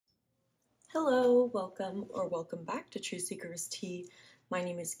Hello, welcome back to Truth Seekers Tea. My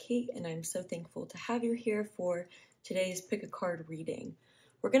name is Kate and I'm so thankful to have you here for today's pick a card reading.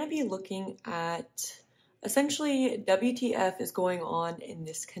 We're going to be looking at essentially WTF is going on in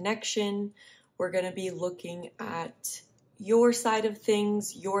this connection. We're going to be looking at your side of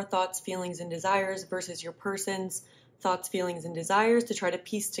things, your thoughts, feelings, and desires versus your person's thoughts, feelings, and desires to try to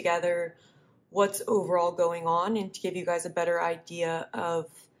piece together what's overall going on and to give you guys a better idea of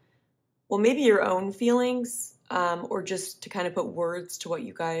maybe your own feelings, or just to kind of put words to what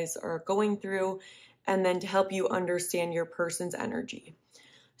you guys are going through, and then to help you understand your person's energy.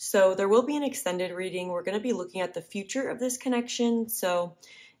 So there will be an extended reading. We're going to be looking at the future of this connection. So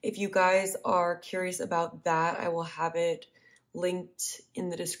if you guys are curious about that, I will have it linked in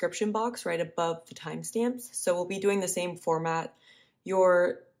the description box right above the timestamps. So we'll be doing the same format,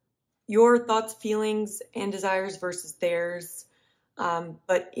 your thoughts, feelings, and desires versus theirs.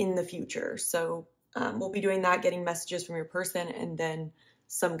 But in the future. So we'll be doing that, getting messages from your person, and then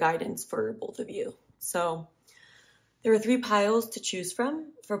some guidance for both of you. So there are 3 piles to choose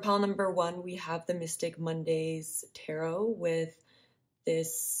from. For pile number 1, we have the Mystic Mondays Tarot with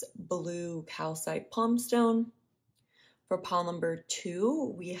this blue calcite palm stone. For pile number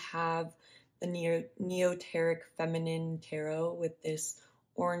 2, we have the Neoteric Feminine Tarot with this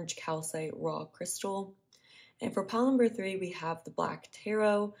orange calcite raw crystal. And for pile number 3, we have the Black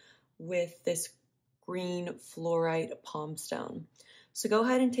Tarot with this green fluorite palm stone. So go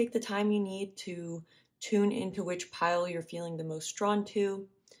ahead and take the time you need to tune into which pile you're feeling the most drawn to.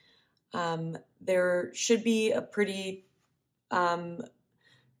 There should be a pretty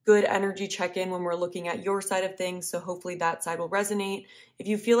good energy check-in when we're looking at your side of things, so hopefully that side will resonate. If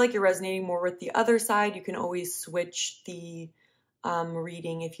you feel like you're resonating more with the other side, you can always switch the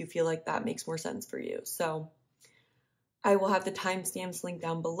reading if you feel like that makes more sense for you. So I will have the timestamps linked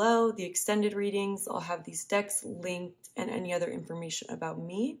down below, the extended readings, I'll have these decks linked, and any other information about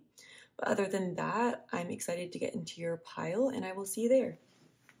me. But other than that, I'm excited to get into your pile, and I will see you there.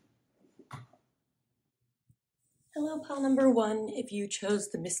 Hello, pile number 1. If you chose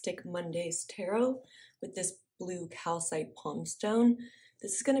the Mystic Mondays Tarot with this blue calcite palm stone,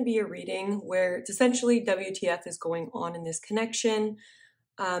 this is going to be a reading where it's essentially WTF is going on in this connection.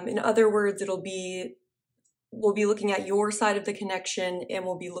 In other words, we'll be looking at your side of the connection, and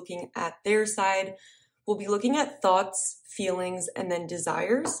we'll be looking at their side. We'll be looking at thoughts, feelings, and then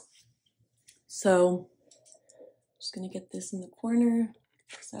desires. So I'm just going to get this in the corner.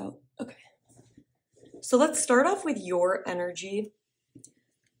 Get this out. Okay. So let's start off with your energy.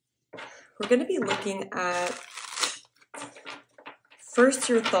 We're going to be looking at first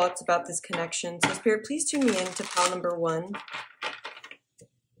your thoughts about this connection. So Spirit, please tune me in to pile number 1.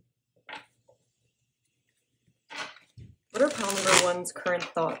 What are pile number 1's current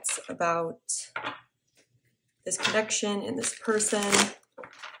thoughts about this connection and this person?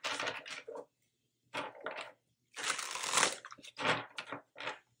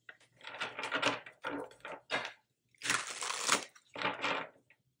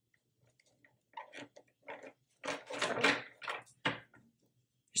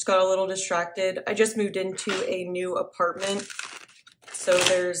 Just got a little distracted. I just moved into a new apartment, so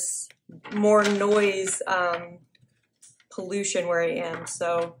there's more noise, pollution where I am,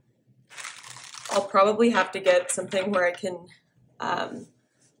 so I'll probably have to get something where I can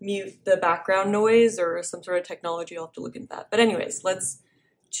mute the background noise or some sort of technology. I'll have to look into that. But anyways, let's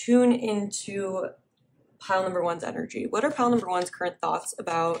tune into pile number 1's energy. What are pile number 1's current thoughts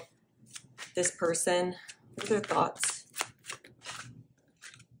about this person? What are their thoughts?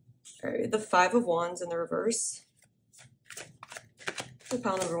 All right, the 5 of Wands in the reverse. What are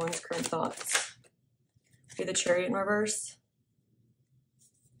pile number 1's current thoughts? Okay, the Chariot in reverse.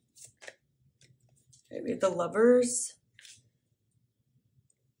 Okay, we have the Lovers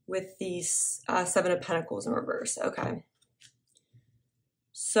with the 7 of Pentacles in reverse. Okay.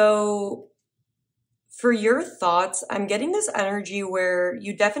 So for your thoughts, I'm getting this energy where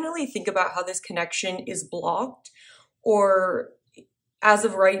you definitely think about how this connection is blocked, or as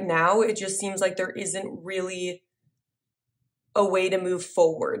of right now, it just seems like there isn't really a way to move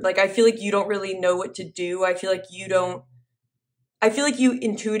forward. Like, I feel like you don't really know what to do. I feel like you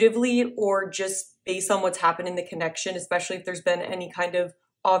intuitively, or just based on what's happened in the connection, especially if there's been any kind of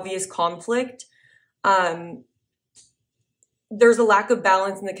obvious conflict, there's a lack of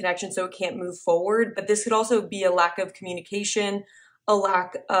balance in the connection, so it can't move forward. But this could also be a lack of communication, a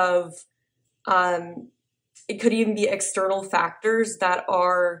lack of, it could even be external factors that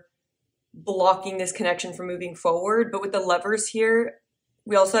are blocking this connection from moving forward. But with the Lovers here,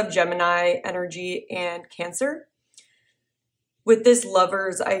 we also have Gemini energy and Cancer. with this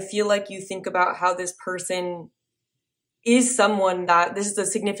lovers, I feel like you think about how this person is someone that this is a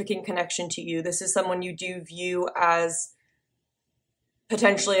significant connection to you. This is someone you do view as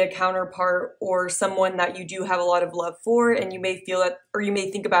potentially a counterpart or someone that you do have a lot of love for, and you may feel that, or you may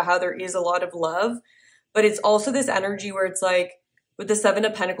think about how there is a lot of love, but it's also this energy where it's like with the Seven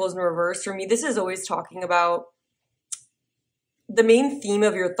of Pentacles in reverse, for me, this is always talking about the main theme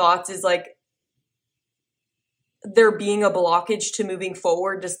of your thoughts is like there being a blockage to moving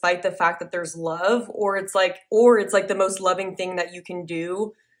forward despite the fact that there's love, or it's like the most loving thing that you can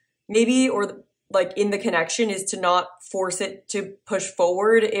do maybe, or like in the connection is to not force it to push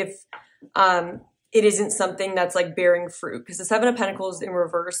forward if it isn't something that's like bearing fruit. Because the Seven of Pentacles in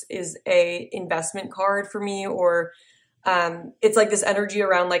reverse is a investment card for me, or it's like this energy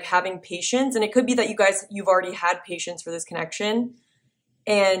around like having patience. And it could be that you've already had patience for this connection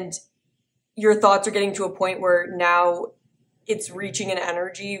and your thoughts are getting to a point where now it's reaching an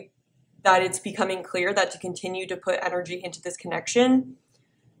energy that it's becoming clear that to continue to put energy into this connection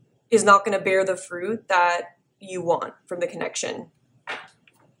is not going to bear the fruit that you want from the connection.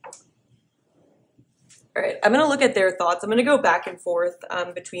 All right, I'm going to look at their thoughts. I'm going to go back and forth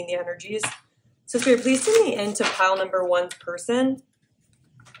between the energies. So Spirit, please send me into pile number one's person.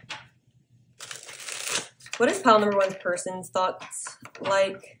 What is pile number one's person's thoughts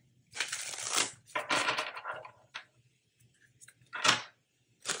like?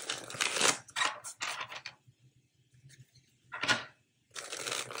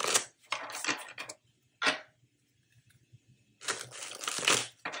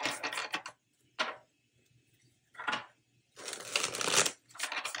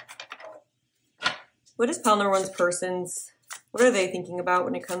 What is pile number one's person's, what are they thinking about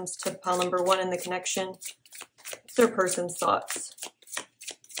when it comes to pile number one and the connection? What's their person's thoughts?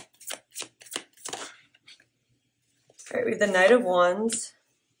 All right, we have the Knight of Wands,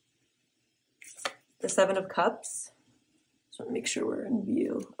 the Seven of Cups. Just want to make sure we're in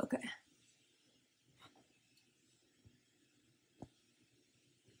view. Okay.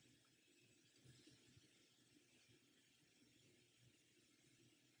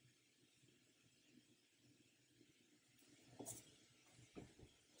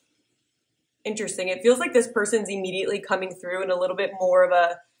 Interesting. It feels like this person's immediately coming through in a little bit more of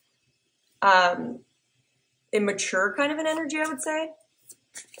a immature kind of an energy, I would say.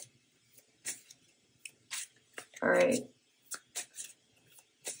 All right.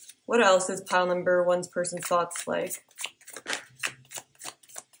 What else is pile number one's person's thoughts like?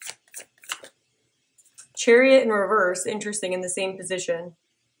 Chariot in reverse, interesting, in the same position.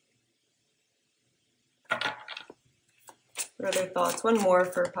 What are their thoughts? One more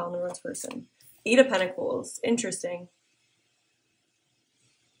for pile number one's person. Eight of Pentacles, interesting.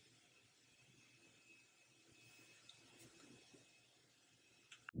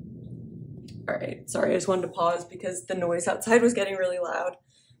 All right, sorry, I just wanted to pause because the noise outside was getting really loud.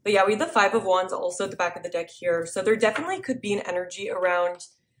 But yeah, we have the Five of Wands also at the back of the deck here. So there definitely could be an energy around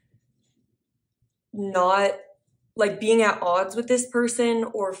not like being at odds with this person,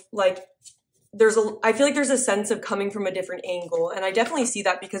 or like I feel like there's a sense of coming from a different angle. And I definitely see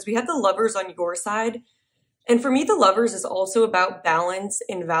that because we have the Lovers on your side. And for me, the Lovers is also about balance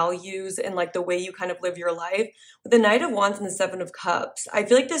and values and like the way you kind of live your life. With the Knight of Wands and the Seven of Cups, I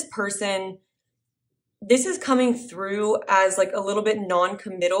feel like this person, this is coming through as like a little bit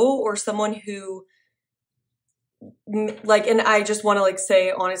non-committal, or someone who like, and I just want to like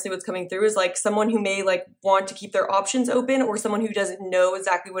say honestly what's coming through is like someone who may like want to keep their options open, or someone who doesn't know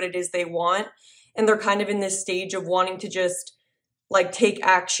exactly what it is they want, and they're kind of in this stage of wanting to just like take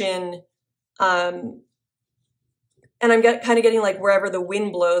action. And I'm kind of getting like wherever the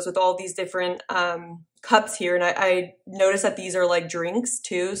wind blows with all these different cups here. And I notice that these are like drinks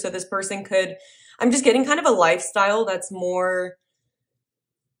too. So this person could, I'm just getting kind of a lifestyle that's more,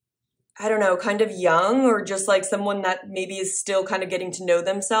 I don't know, kind of young, or just like someone that maybe is still kind of getting to know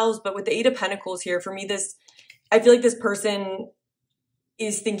themselves. But with the Eight of Pentacles here, for me, I feel like this person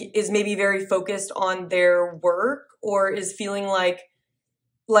is maybe very focused on their work, or is feeling like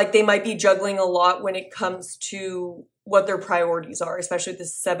they might be juggling a lot when it comes to what their priorities are, especially with the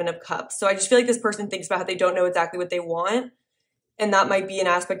Seven of Cups. So I just feel like this person thinks about how they don't know exactly what they want. And that might be an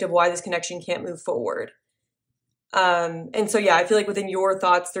aspect of why this connection can't move forward. And so, yeah, I feel like within your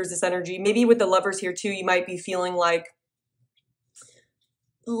thoughts, there's this energy. Maybe with the Lovers here too, you might be feeling like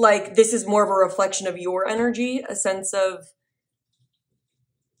this is more of a reflection of your energy, a sense of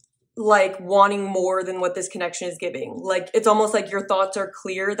like wanting more than what this connection is giving. Like, it's almost like your thoughts are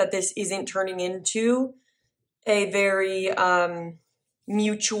clear that this isn't turning into a very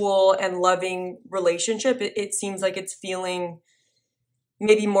mutual and loving relationship. It seems like it's feeling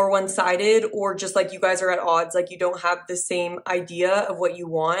maybe more one-sided, or just like you guys are at odds, like you don't have the same idea of what you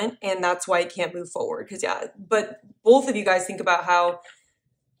want, and that's why it can't move forward. Because yeah, but both of you guys think about how,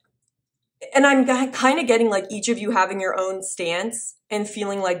 and I'm kind of getting like each of you having your own stance and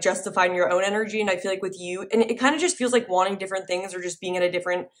feeling like justified in your own energy. And I feel like with you, and it kind of just feels like wanting different things, or just being in a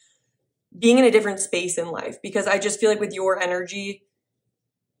different space in life. Because I just feel like with your energy,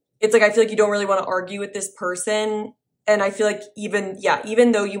 it's like I feel like you don't really want to argue with this person. And I feel like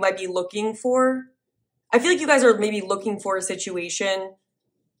even though you might be looking for, I feel like you guys are maybe looking for a situation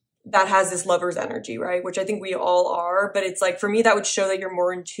that has this lover's energy, right? Which I think we all are. But it's like, for me, that would show that you're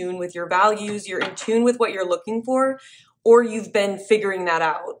more in tune with your values, you're in tune with what you're looking for, or you've been figuring that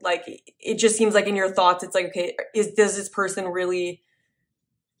out. Like, it just seems like in your thoughts, it's like, okay, does this person really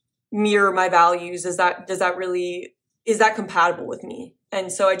mirror my values? Is that compatible with me?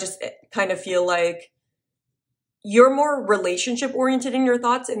 And so I just kind of feel like you're more relationship oriented in your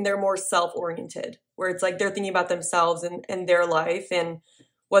thoughts, and they're more self-oriented, where it's like they're thinking about themselves and their life and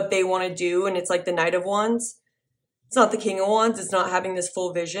what they want to do. And it's like the Knight of Wands. It's not the King of Wands. It's not having this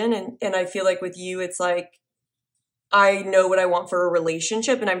full vision. And I feel like with you, it's like, I know what I want for a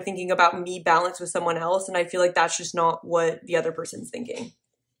relationship, and I'm thinking about me balanced with someone else. And I feel like that's just not what the other person's thinking.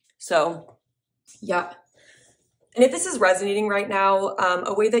 So yeah. And if this is resonating right now,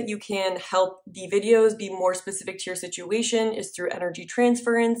 a way that you can help the videos be more specific to your situation is through energy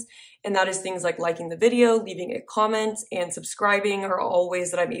transference. And that is things like liking the video, leaving a comment, and subscribing are all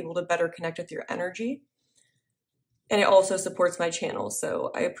ways that I'm able to better connect with your energy. And it also supports my channel.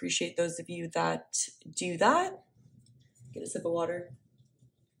 So I appreciate those of you that do that. Get a sip of water.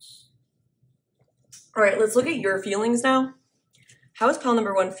 All right, let's look at your feelings now. How is pile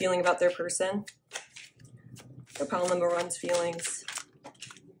number 1 feeling about their person? Or pile number 1's feelings?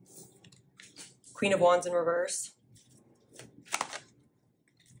 Queen of Wands in reverse.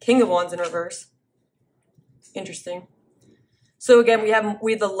 King of Wands in reverse. Interesting. So again, we have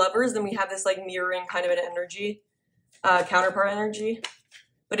the Lovers, then we have this like mirroring kind of an energy, counterpart energy,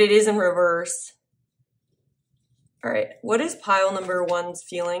 but it is in reverse. All right, what is pile number 1's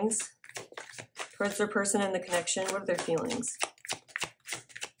feelings towards their person and the connection? What are their feelings?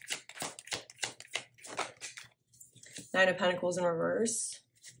 Nine of Pentacles in reverse.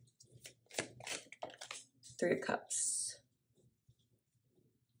 3 of Cups.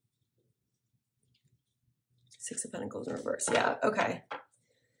 6 of Pentacles in reverse. Yeah, okay.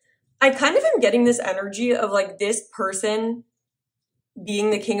 I kind of am getting this energy of like this person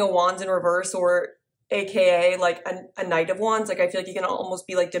being the King of Wands in reverse, or AKA like a Knight of Wands. Like, I feel like you can almost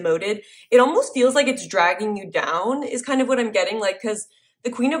be like demoted. It almost feels like it's dragging you down is kind of what I'm getting. Like, because the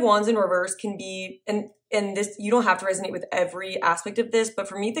Queen of Wands in reverse can be, and this, you don't have to resonate with every aspect of this, but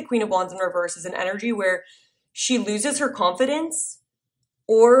for me, the Queen of Wands in reverse is an energy where she loses her confidence,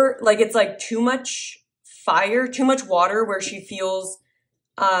 or like it's like too much fire, too much water, where she feels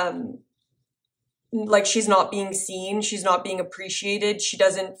like she's not being seen, she's not being appreciated, she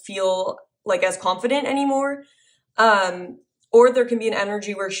doesn't feel like as confident anymore. Or there can be an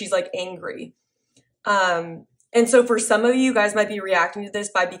energy where she's like angry. And so for some of you guys might be reacting to this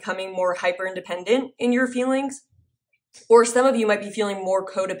by becoming more hyper independent in your feelings, or some of you might be feeling more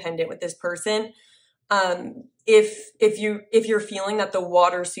codependent with this person. If you're feeling that the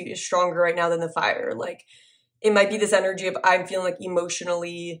water suit is stronger right now than the fire, like it might be this energy of I'm feeling like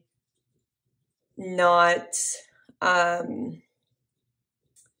emotionally not,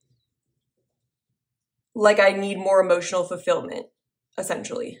 like I need more emotional fulfillment,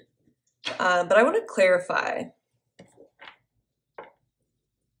 essentially. But I want to clarify.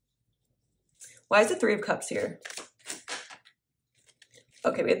 Why is the 3 of Cups here?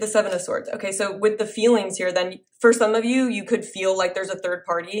 Okay, we have the 7 of Swords. Okay, so with the feelings here, then for some of you, you could feel like there's a third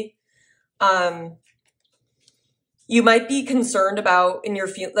party. You might be concerned about in your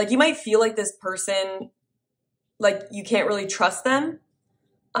like you might feel like this person, like you can't really trust them.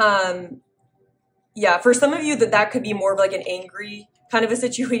 Yeah, for some of you that could be more of like an angry kind of a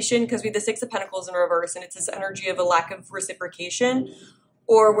situation, because we have the 6 of Pentacles in reverse, and it's this energy of a lack of reciprocation,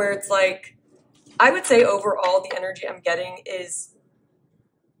 or where it's like, I would say overall the energy I'm getting is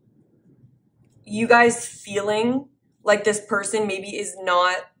you guys feeling like this person maybe is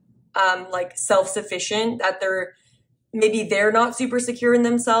not like self-sufficient, that they're not super secure in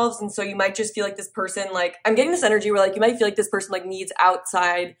themselves. And so you might just feel like this person, like I'm getting this energy where like you might feel like this person like needs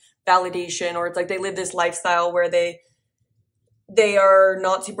outside validation, or it's like they live this lifestyle where they are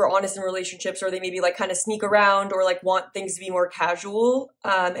not super honest in relationships, or they maybe like kind of sneak around, or like want things to be more casual.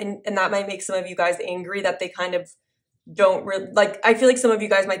 And that might make some of you guys angry that they kind of don't really, like, I feel like some of you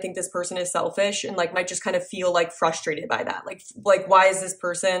guys might think this person is selfish and like might just kind of feel like frustrated by that. Like why is this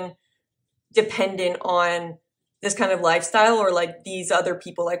person dependent on this kind of lifestyle, or like these other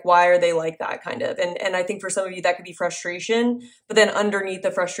people, like why are they like that kind of? And I think for some of you that could be frustration, but then underneath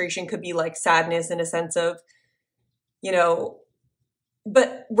the frustration could be like sadness in a sense of, you know,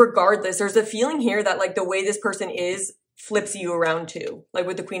 but regardless, there's a feeling here that like the way this person is flips you around too. Like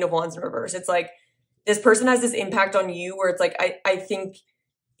with the Queen of Wands in reverse, it's like this person has this impact on you where it's like, I think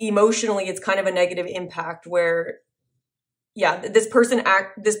emotionally it's kind of a negative impact where, yeah, this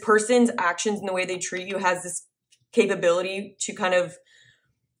person's actions and the way they treat you has this capability to kind of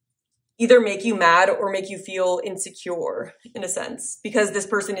either make you mad or make you feel insecure in a sense, because this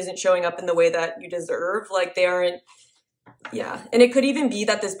person isn't showing up in the way that you deserve. Like they aren't, yeah. And it could even be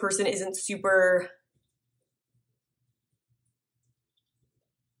that this person isn't super,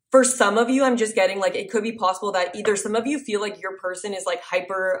 for some of you, I'm just getting like, it could be possible that either some of you feel like your person is like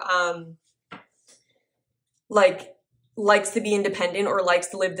hyper, like likes to be independent or likes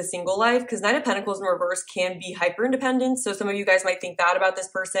to live the single life, because Nine of Pentacles in reverse can be hyper independent. So some of you guys might think that about this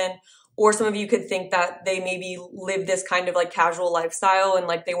person, or some of you could think that they maybe live this kind of like casual lifestyle and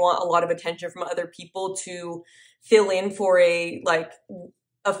like they want a lot of attention from other people to fill in for a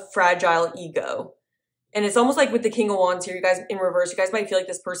fragile ego. And it's almost like with the King of Wands here, you guys in reverse, you guys might feel like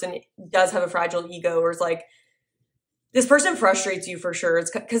this person does have a fragile ego, or is like, this person frustrates you for sure. It's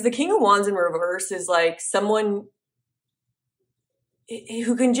because the King of Wands in reverse is like someone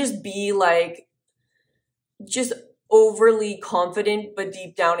who can just be like, just overly confident, but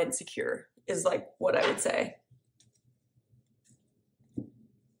deep down insecure is like what I would say.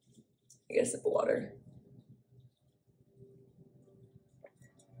 I get a sip of water.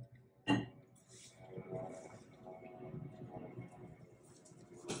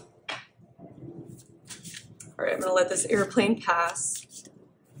 All right, I'm gonna let this airplane pass.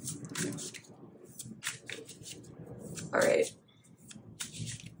 All right.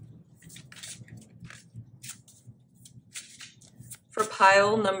 For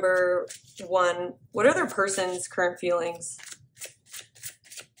pile number 1, what are their person's current feelings?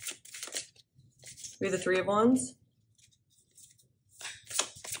 We have the Three of Wands.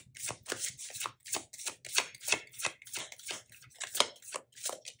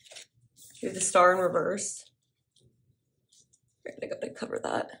 We have the Star in reverse. Right, I gotta cover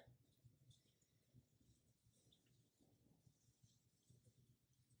that.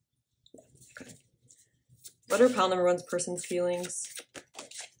 Okay. What are pile number 1's person's feelings?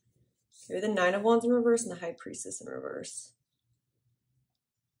 We have the Nine of Wands in reverse and the High Priestess in reverse.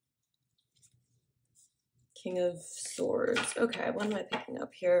 King of Swords. Okay, what am I picking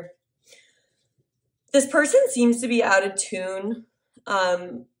up here? This person seems to be out of tune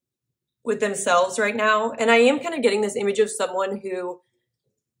with themselves right now. And I am kind of getting this image of someone who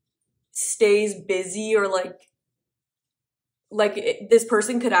stays busy, or this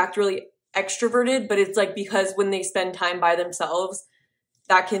person could act really extroverted, but it's like because when they spend time by themselves,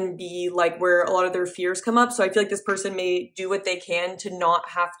 that can be like where a lot of their fears come up. So I feel like this person may do what they can to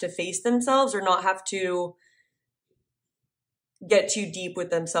not have to face themselves, or not have to get too deep with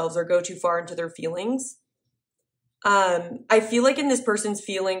themselves or go too far into their feelings. I feel like in this person's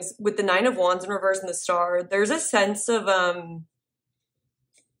feelings with the Nine of Wands in reverse and the Star, there's a sense of,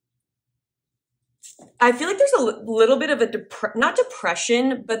 I feel like there's a little bit of a, not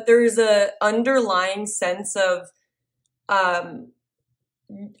depression, but there's a underlying sense of,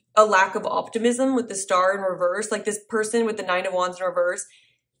 a lack of optimism with the Star in reverse. Like this person with the Nine of Wands in reverse,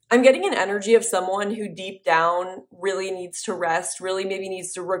 I'm getting an energy of someone who deep down really needs to rest, really maybe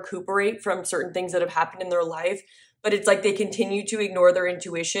needs to recuperate from certain things that have happened in their life. But it's like they continue to ignore their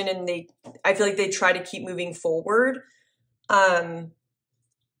intuition, and I feel like they try to keep moving forward. And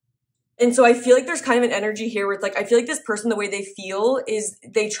so I feel like there's kind of an energy here where it's like, I feel like this person, the way they feel is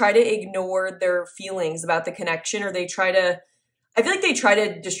they try to ignore their feelings about the connection, or I feel like they try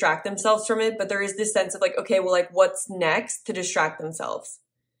to distract themselves from it, but there is this sense of like, okay, well, like what's next to distract themselves?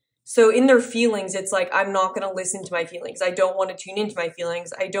 So in their feelings, it's like, I'm not going to listen to my feelings. I don't want to tune into my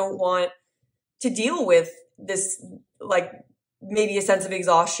feelings. I don't want to deal with this, like maybe a sense of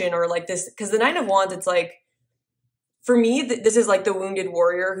exhaustion or like this, because the Nine of Wands, it's like, for me, this is like the wounded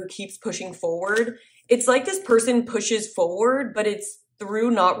warrior who keeps pushing forward. It's like this person pushes forward, but it's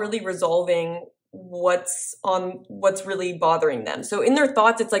through not really resolving what's really bothering them. So in their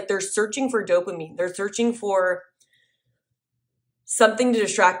thoughts, it's like they're searching for dopamine. They're searching for something to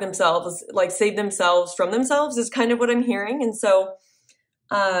distract themselves, like save themselves from themselves is kind of what I'm hearing. And so,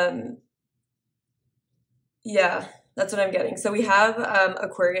 yeah, that's what I'm getting. So we have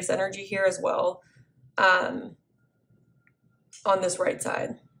Aquarius energy here as well. on this right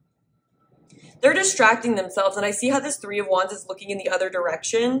side. They're distracting themselves, and I see how this Three of Wands is looking in the other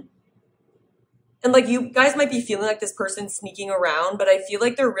direction. And like you guys might be feeling like this person's sneaking around, but I feel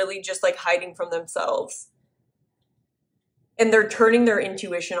like they're really just like hiding from themselves. And they're turning their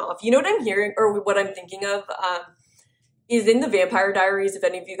intuition off. You know what I'm hearing, or what I'm thinking of, is in the Vampire Diaries, if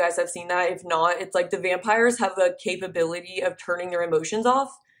any of you guys have seen that. If not, it's like the vampires have a capability of turning their emotions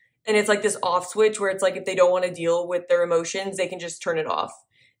off. And it's like this off switch where it's like if they don't want to deal with their emotions, they can just turn it off.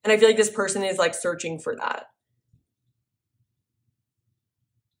 And I feel like this person is like searching for that.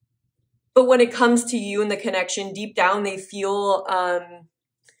 But when it comes to you and the connection, deep down they feel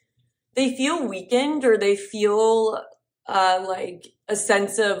weakened, or they feel like a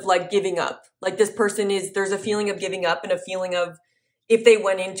sense of like giving up. Like this person there's a feeling of giving up, and a feeling of, if they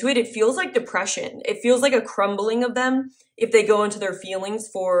went into it, it feels like depression. It feels like a crumbling of them if they go into their feelings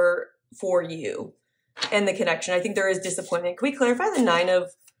for you and the connection. I think there is disappointment. Can we clarify the Nine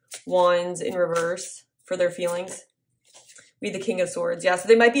of Wands in reverse for their feelings? We the King of Swords. Yeah, so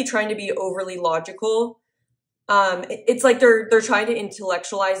they might be trying to be overly logical. It's like they're trying to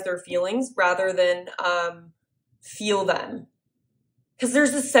intellectualize their feelings rather than feel them. Because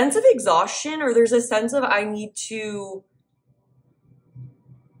there's a sense of exhaustion, or there's a sense of, I need to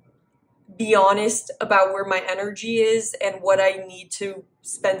be honest about where my energy is and what I need to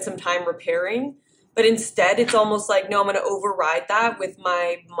spend some time repairing. But instead, it's almost like, no, I'm going to override that with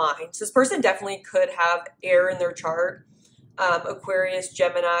my mind. So this person definitely could have air in their chart. Aquarius,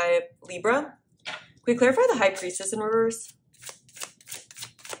 Gemini, Libra. Can we clarify the High Priestess in reverse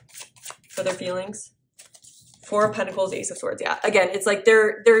for their feelings? Four of Pentacles, Ace of Swords. Yeah, again, it's like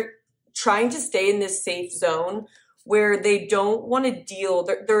they're trying to stay in this safe zone where they don't want to deal.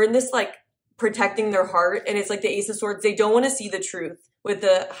 They're in this like protecting their heart, and it's like the Ace of Swords. They don't want to see the truth with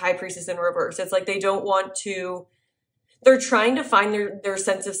the High Priestess in reverse. It's like they don't want to. They're trying to find their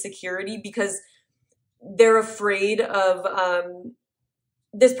sense of security because they're afraid of.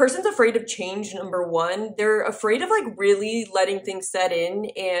 This person's afraid of change. Number one, they're afraid of like really letting things set in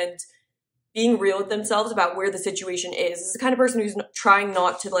and being real with themselves about where the situation is. This is the kind of person who's trying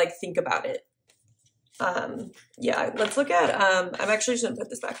not to like think about it. Yeah, let's look at, I'm actually just gonna put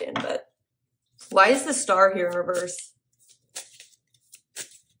this back in, but why is the Star here in reverse?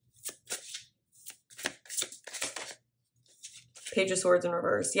 Page of Swords in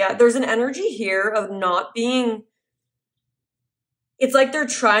reverse. Yeah, there's an energy here of not being, it's like they're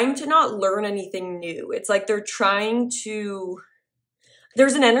trying to not learn anything new. It's like they're trying to,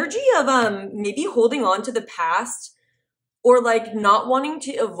 there's an energy of maybe holding on to the past, or like not wanting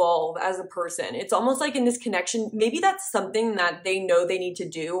to evolve as a person. It's almost like in this connection, maybe that's something that they know they need to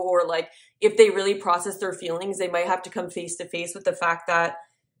do, or like if they really process their feelings, they might have to come face to face with the fact that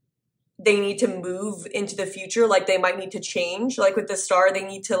they need to move into the future. Like they might need to change. Like with the Star, they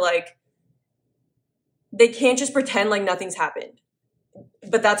need to like, they can't just pretend like nothing's happened.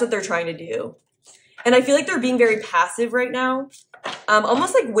 But that's what they're trying to do. And I feel like they're being very passive right now.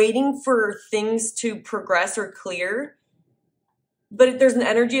 Almost like waiting for things to progress or clear. But there's an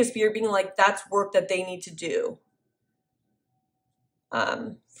energy of spirit being like, that's work that they need to do.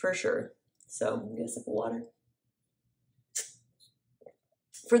 For sure. So I'm going to get a sip of water.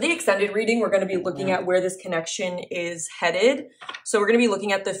 For the extended reading, we're going to be looking at where this connection is headed. So we're going to be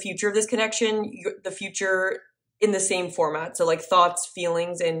looking at the future of this connection, the future in the same format. So like thoughts,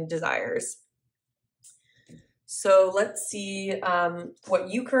 feelings, and desires. So let's see what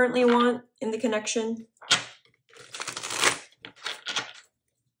you currently want in the connection.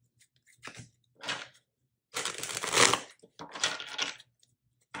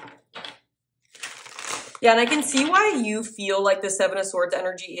 Yeah, and I can see why you feel like the Seven of Swords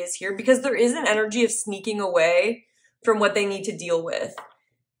energy is here, because there is an energy of sneaking away from what they need to deal with.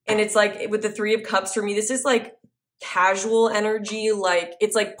 And it's like with the Three of Cups, for me, this is like casual energy, like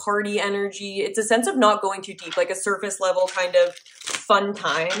it's like party energy. It's a sense of not going too deep, like a surface level kind of fun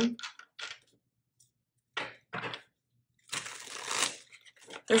time.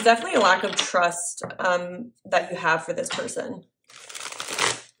 There's definitely a lack of trust that you have for this person,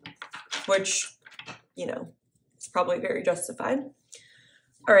 which, you know, it's probably very justified.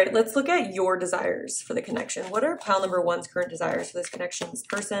 All right, let's look at your desires for the connection. What are pile number one's current desires for this connection, this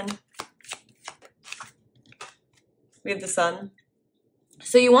person? We have the Sun.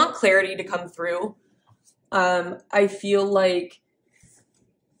 So you want clarity to come through. I feel like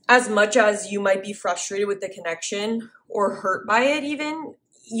as much as you might be frustrated with the connection or hurt by it even,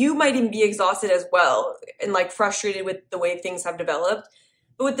 you might even be exhausted as well and like frustrated with the way things have developed.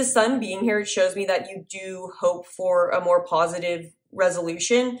 But with the Sun being here, it shows me that you do hope for a more positive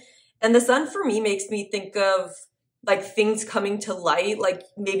resolution. And the Sun for me makes me think of like things coming to light, like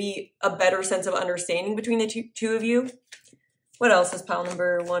maybe a better sense of understanding between the two of you. What else does pile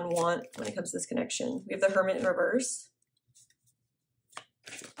number 1 want when it comes to this connection? We have the Hermit in reverse.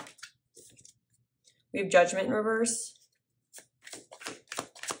 We have Judgment in reverse.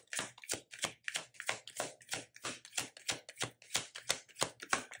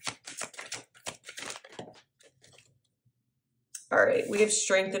 All right, we have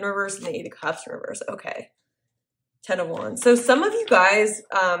Strength in reverse and the 8 of Cups in reverse. Okay, 10 of Wands. So some of you guys,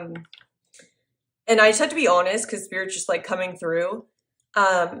 and I just have to be honest because Spirit's just like coming through.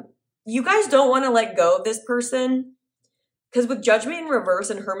 You guys don't want to let go of this person because with Judgment in reverse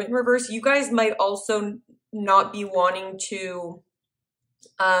and Hermit in reverse, you guys might also not be wanting to,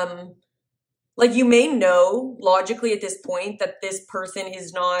 like you may know logically at this point that this person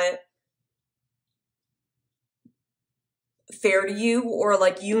is not fair to you, or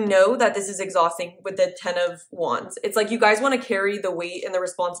like you know that this is exhausting with the 10 of Wands. It's like you guys want to carry the weight and the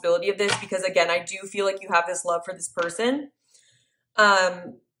responsibility of this because again, I do feel like you have this love for this person.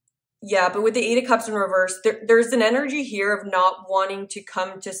 Yeah, but with the 8 of Cups in reverse, there's an energy here of not wanting to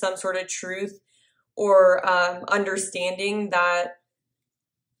come to some sort of truth or understanding that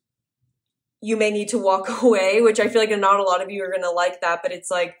you may need to walk away, which I feel like not a lot of you are going to like that, but it's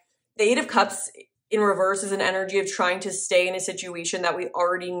like the 8 of Cups in reverse is an energy of trying to stay in a situation that we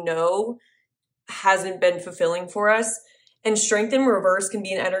already know hasn't been fulfilling for us. And Strength in reverse can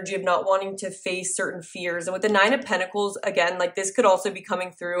be an energy of not wanting to face certain fears. And with the 9 of Pentacles, again, like this could also be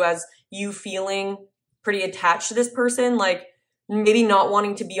coming through as you feeling pretty attached to this person, like maybe not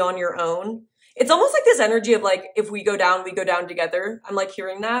wanting to be on your own. It's almost like this energy of like, if we go down together. I'm like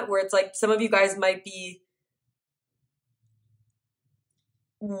hearing that where it's like some of you guys might be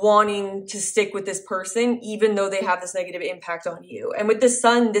wanting to stick with this person even though they have this negative impact on you. And with the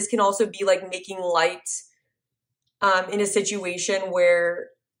Sun, this can also be like making light in a situation where,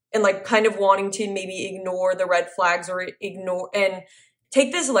 and like kind of wanting to maybe ignore the red flags or ignore, and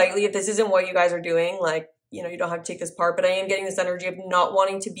take this lightly if this isn't what you guys are doing, like, you know, you don't have to take this part, but I am getting this energy of not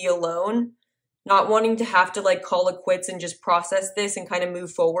wanting to be alone, not wanting to have to like call it quits and just process this and kind of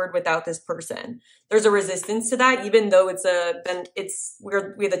move forward without this person. There's a resistance to that, even though we have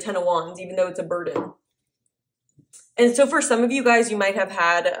the 10 of Wands, even though it's a burden. And so for some of you guys, you might have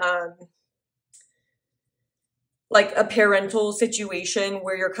had like a parental situation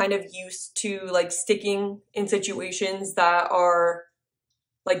where you're kind of used to like sticking in situations that are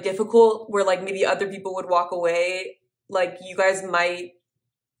like difficult, where like maybe other people would walk away. Like you guys might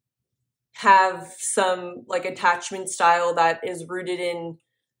have some like attachment style that is rooted in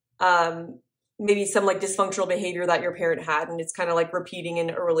maybe some like dysfunctional behavior that your parent had, and it's kind of like repeating in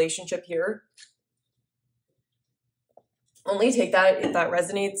a relationship here. Only take that if that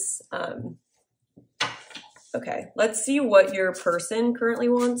resonates. Okay, let's see what your person currently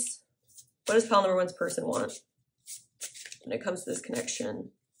wants. What does pile number 1's person want when it comes to this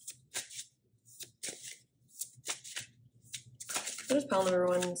connection? What does pile number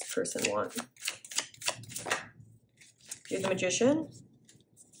 1's person want? You have the Magician.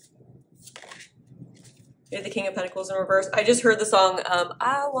 You have the King of Pentacles in reverse. I just heard the song,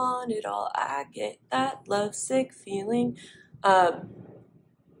 I want it all, I get that lovesick feeling.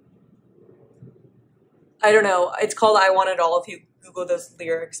 I don't know. It's called I Want It All if you Google those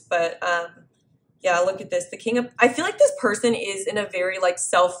lyrics. But yeah, look at this. I feel like this person is in a very like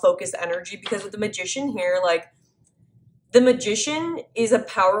self-focused energy, because with the Magician here, like the Magician is a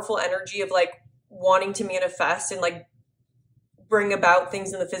powerful energy of like wanting to manifest and like bring about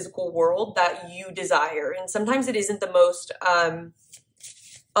things in the physical world that you desire. And sometimes it isn't the most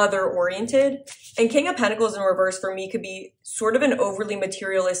other oriented. And King of Pentacles in reverse for me could be sort of an overly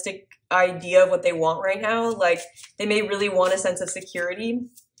materialistic idea of what they want right now. Like they may really want a sense of security.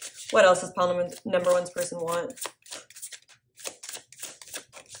 What else does pile number 1's person want?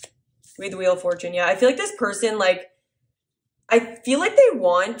 We have the Wheel of Fortune. Yeah, I feel like this person, like, I feel like they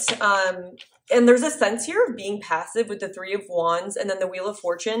want, and there's a sense here of being passive with the 3 of Wands and then the Wheel of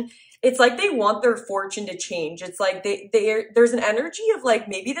Fortune. It's like they want their fortune to change. It's like there's an energy of like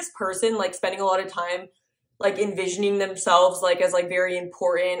maybe this person like spending a lot of time like envisioning themselves like as like very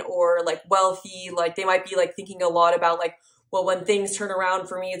important or like wealthy. Like they might be like thinking a lot about like, well, when things turn around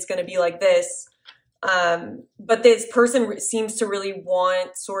for me, it's going to be like this. But this person seems to really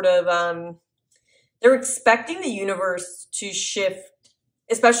want sort of, they're expecting the universe to shift,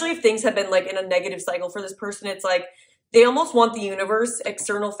 especially if things have been like in a negative cycle for this person. It's like they almost want the universe,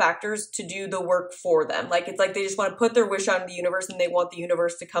 external factors, to do the work for them. Like it's like they just want to put their wish on the universe and they want the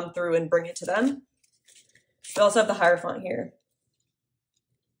universe to come through and bring it to them. We also have the Hierophant here.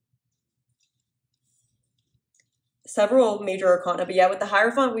 several major arcana, but yeah, with the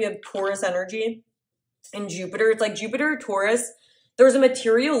Hierophant, we have Taurus energy and Jupiter. It's like Jupiter, Taurus, there's a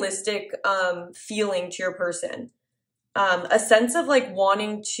materialistic feeling to your person. A sense of like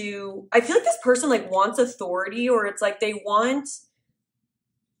wanting to, I feel like this person like wants authority, or it's like they want,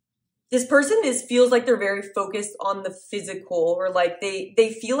 this person feels like they're very focused on the physical, or like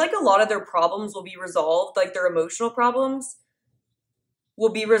they feel like a lot of their problems will be resolved, like their emotional problems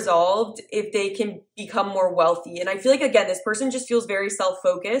will be resolved if they can become more wealthy. And I feel like, again, this person just feels very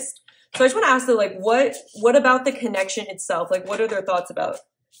self-focused. So I just want to ask them, like, what about the connection itself? Like, what are their thoughts about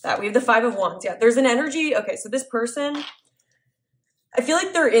that? We have the Five of Wands. Yeah, there's an energy. Okay, so this person, I feel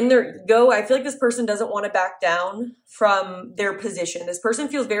like they're in their ego. I feel like this person doesn't want to back down from their position. This person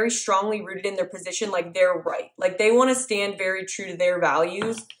feels very strongly rooted in their position, like they're right. Like they want to stand very true to their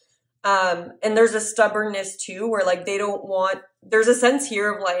values. And there's a stubbornness too, where like they don't want, there's a sense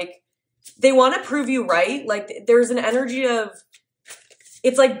here of like, they want to prove you right. Like there's an energy of,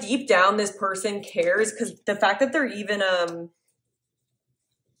 it's like deep down this person cares, because the fact that they're even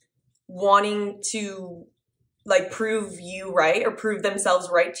wanting to like prove you right or prove themselves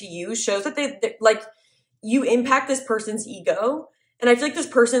right to you shows that they like, you impact this person's ego. And I feel like this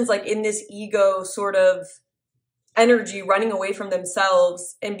person's like in this ego sort of energy, running away from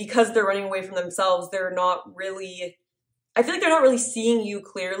themselves. And because they're running away from themselves, they're not really, I feel like they're not really seeing you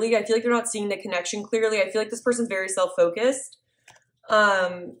clearly. I feel like they're not seeing the connection clearly. I feel like this person's very self-focused.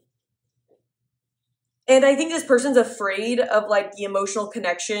 And I think this person's afraid of like the emotional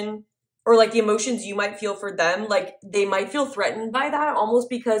connection, or like the emotions you might feel for them. Like they might feel threatened by that, almost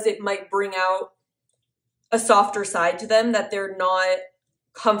because it might bring out a softer side to them that they're not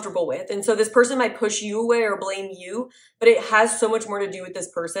comfortable with. And so this person might push you away or blame you, but it has so much more to do with this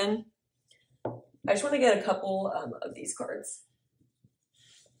person. I just want to get a couple of these cards.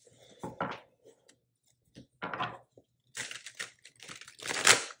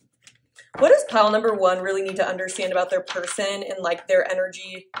 What does pile number one really need to understand about their person and like their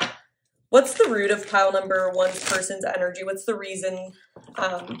energy? What's the root of pile number one's person's energy? What's the reason?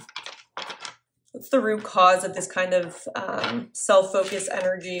 What's the root cause of this kind of self-focused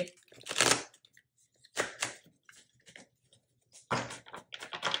energy?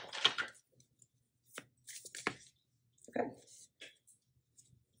 Okay.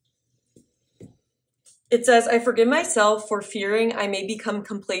 It says, I forgive myself for fearing I may become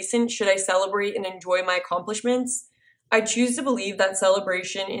complacent should I celebrate and enjoy my accomplishments. I choose to believe that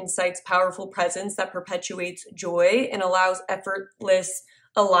celebration incites powerful presence that perpetuates joy and allows effortless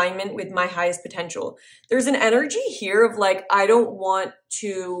alignment with my highest potential. There's an energy here of like, I don't want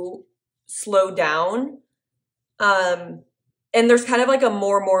to slow down. And there's kind of like a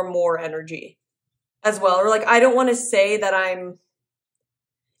more energy as well. Or like, I don't want to say that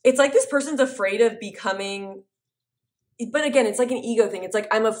it's like this person's afraid of becoming, but again, it's like an ego thing. It's like,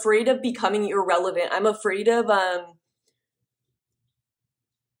 I'm afraid of becoming irrelevant. I'm afraid that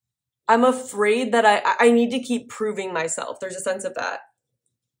I need to keep proving myself. There's a sense of that.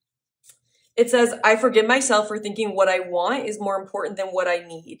 It says, I forgive myself for thinking what I want is more important than what I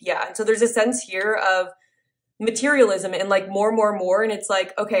need. Yeah. And so there's a sense here of materialism and like more. And it's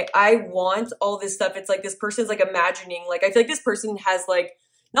like, okay, I want all this stuff. It's like this person's like imagining, like, I feel like this person has like,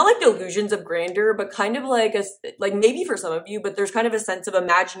 not like delusions of grandeur, but kind of like like maybe for some of you, but there's kind of a sense of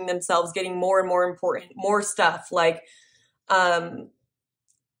imagining themselves getting more and more important, more stuff. Like,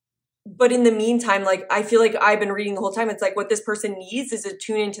 but in the meantime, like, I feel like I've been reading the whole time. It's like what this person needs is to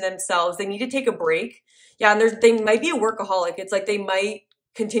tune into themselves. They need to take a break. Yeah. And they might be a workaholic. It's like they might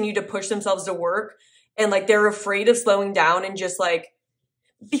continue to push themselves to work, and like they're afraid of slowing down and just like,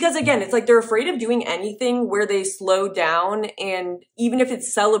 because again, it's like they're afraid of doing anything where they slow down. And even if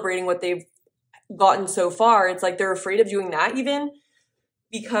it's celebrating what they've gotten so far, it's like they're afraid of doing that even,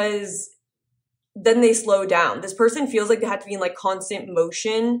 because then they slow down. This person feels like they have to be in like constant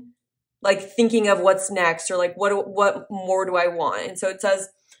motion, like thinking of what's next, or like what more do I want? And so it says,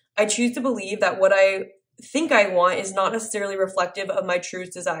 I choose to believe that what I think I want is not necessarily reflective of my true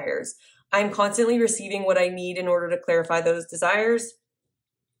desires. I'm constantly receiving what I need in order to clarify those desires.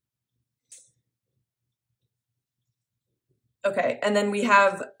 Okay, and then we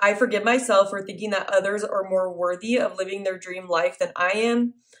have, I forgive myself for thinking that others are more worthy of living their dream life than I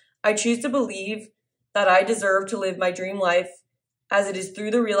am. I choose to believe that I deserve to live my dream life, as it is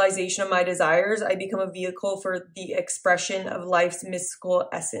through the realization of my desires, I become a vehicle for the expression of life's mystical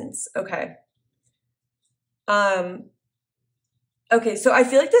essence. Okay. Okay, so I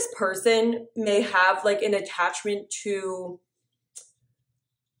feel like this person may have like an attachment to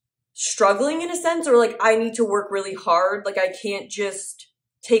struggling in a sense, or like I need to work really hard. Like I can't just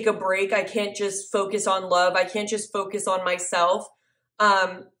take a break. I can't just focus on love. I can't just focus on myself.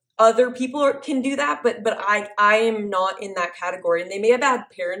 Other people can do that, but I am not in that category. And they may have had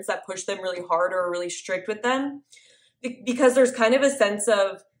parents that push them really hard or are really strict with them, because there's kind of a sense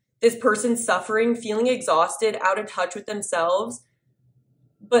of this person suffering, feeling exhausted, out of touch with themselves,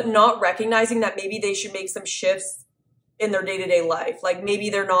 but not recognizing that maybe they should make some shifts in their day-to-day life. Like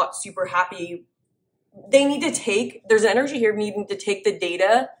maybe they're not super happy. They need to take, there's energy here needing to take the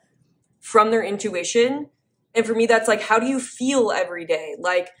data from their intuition. And for me, that's like, how do you feel every day?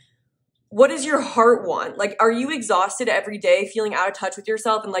 Like, what does your heart want? Like, are you exhausted every day, feeling out of touch with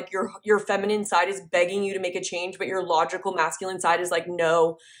yourself, and like your feminine side is begging you to make a change, but your logical masculine side is like,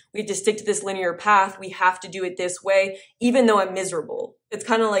 no, we have to stick to this linear path. We have to do it this way, even though I'm miserable. It's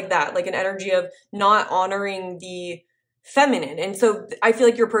kind of like that, like an energy of not honoring the feminine. And so I feel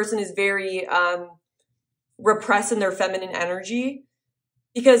like your person is very repressed in their feminine energy,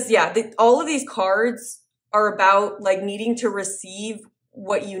 because yeah, all of these cards are about like needing to receive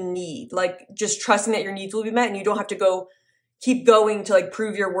what you need, like just trusting that your needs will be met and you don't have to keep going to like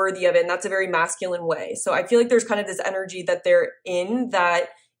prove you're worthy of it. And that's a very masculine way. So I feel like there's kind of this energy that they're in that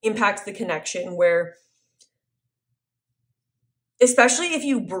impacts the connection, where especially if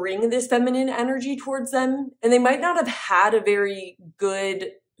you bring this feminine energy towards them, and they might not have had a very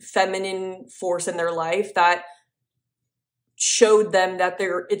good feminine force in their life that showed them that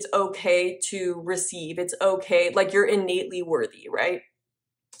it's okay to receive. It's okay. Like you're innately worthy, right?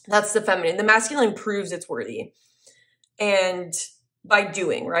 That's the feminine. The masculine proves it's worthy, and by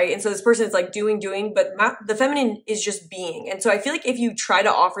doing, right? And so this person is like doing, but the feminine is just being. And so I feel like if you try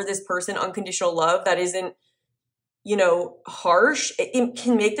to offer this person unconditional love that isn't, harsh, it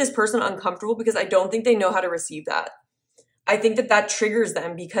can make this person uncomfortable, because I don't think they know how to receive that. I think that triggers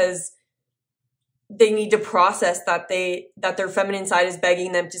them, because they need to process that their feminine side is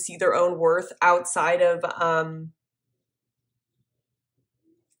begging them to see their own worth outside of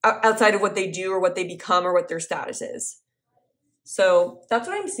what they do or what they become or what their status is. So that's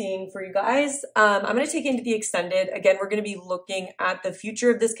what I'm seeing for you guys. I'm going to take into the extended. Again, we're going to be looking at the future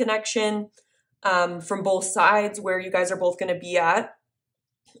of this connection from both sides, where you guys are both going to be at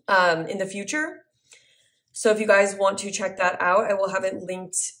in the future. So if you guys want to check that out, I will have it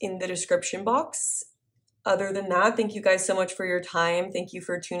linked in the description box. Other than that, thank you guys so much for your time. Thank you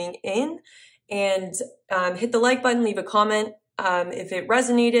for tuning in, and hit the like button, leave a comment. If it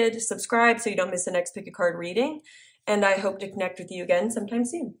resonated, subscribe so you don't miss the next pick a card reading. And I hope to connect with you again sometime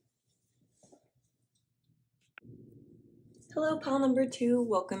soon. Hello, pile number 2.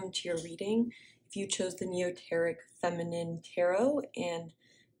 Welcome to your reading. If you chose the Neoteric Feminine Tarot and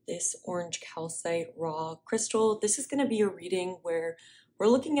this orange calcite raw crystal, this is going to be a reading where we're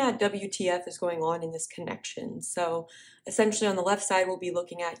looking at WTF is going on in this connection. So essentially on the left side, we'll be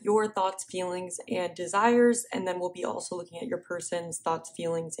looking at your thoughts, feelings, and desires. And then we'll be also looking at your person's thoughts,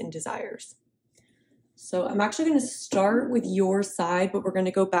 feelings, and desires. So I'm actually going to start with your side, but we're going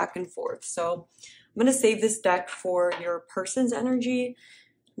to go back and forth. So I'm going to save this deck for your person's energy.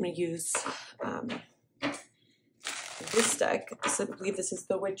 I'm going to use this deck. I believe this is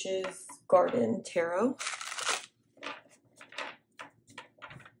the Witch's Garden Tarot.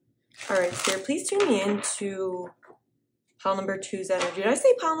 All right, Spirit, please tune me into pile number 2's energy. Did I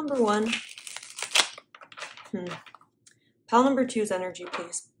say pile number 1? Pile number 2's energy,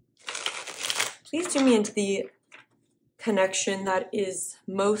 please. Please tune me into the connection that is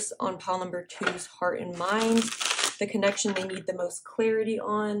most on pile number 2's heart and mind, the connection they need the most clarity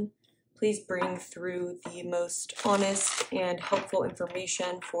on. Please bring through the most honest and helpful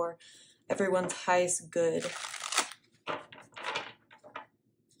information for everyone's highest good.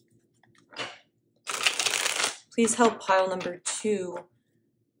 Please help pile number 2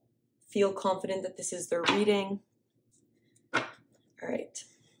 feel confident that this is their reading. All right.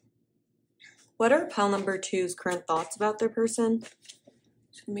 What are pile number 2's current thoughts about their person?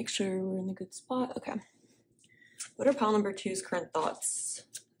 Just gonna make sure we're in a good spot. Okay. What are pile number 2's current thoughts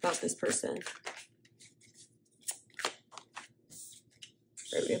about this person?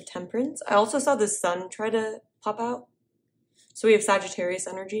 All right, we have Temperance. I also saw the Sun try to pop out. So we have Sagittarius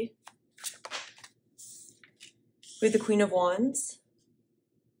energy. We have the Queen of Wands.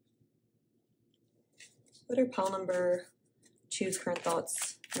 What are pile number 2's current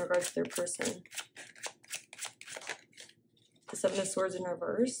thoughts in regards to their person? The Seven of Swords in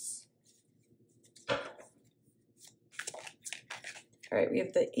reverse. All right, we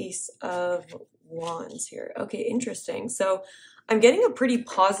have the Ace of Wands here. Okay, interesting. So I'm getting a pretty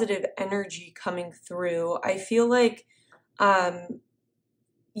positive energy coming through. I feel like, yeah,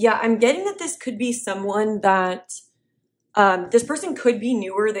 I'm getting that this could be someone that This person could be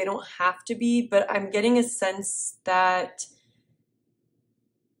newer, they don't have to be, but I'm getting a sense that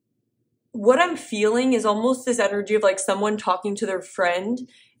what I'm feeling is almost this energy of like someone talking to their friend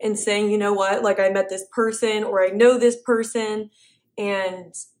and saying, you know what, like I met this person or I know this person,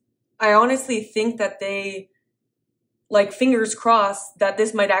 and I honestly think that they, like, fingers crossed that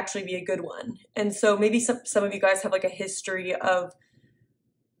this might actually be a good one. And so maybe some of you guys have like a history of,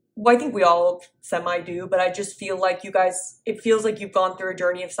 well, I think we all semi do, but I just feel like you guys, it feels like you've gone through a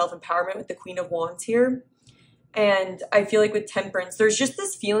journey of self-empowerment with the Queen of Wands here. And I feel like with Temperance, there's just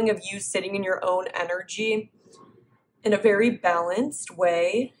this feeling of you sitting in your own energy in a very balanced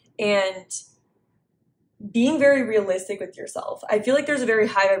way and being very realistic with yourself. I feel like there's a very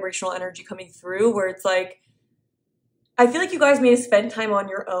high vibrational energy coming through where it's like, I feel like you guys may have spent time on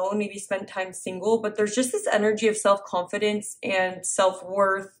your own, maybe spent time single, but there's just this energy of self-confidence and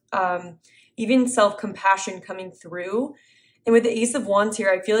self-worth, even self-compassion coming through. And with the Ace of Wands here,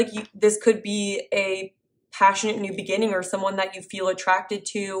 I feel like this could be a passionate new beginning or someone that you feel attracted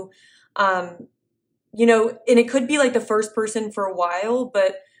to, you know, and it could be like the first person for a while,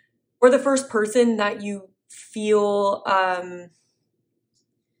 but, or the first person that you feel,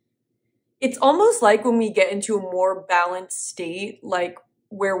 it's almost like when we get into a more balanced state, like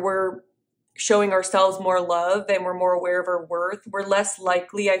where we're showing ourselves more love and we're more aware of our worth, we're less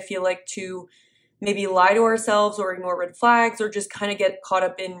likely, I feel like, to maybe lie to ourselves or ignore red flags or just kind of get caught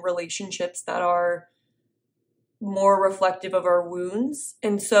up in relationships that are more reflective of our wounds.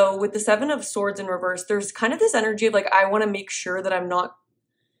 And so with the Seven of Swords in reverse, there's kind of this energy of like, I want to make sure that I'm not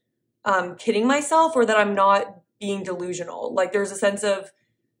kidding myself or that I'm not being delusional. Like there's a sense of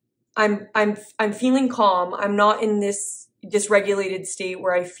I'm feeling calm. I'm not in this dysregulated state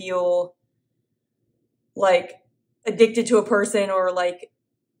where I feel like addicted to a person or like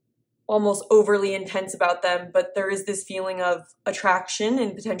almost overly intense about them, but there is this feeling of attraction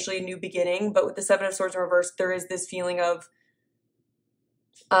and potentially a new beginning. But with the Seven of Swords in reverse, there is this feeling of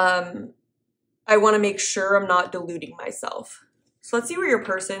I want to make sure I'm not deluding myself. So let's see where your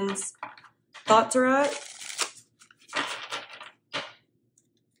person's thoughts are at.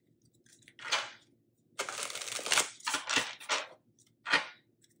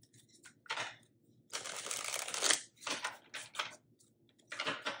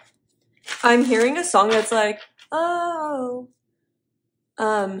 I'm hearing a song that's like, oh,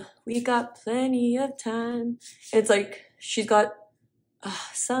 we got plenty of time. And it's like, she's got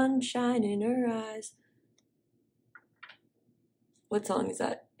sunshine in her eyes. What song is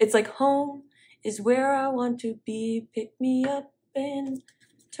that? It's like, home is where I want to be. Pick me up and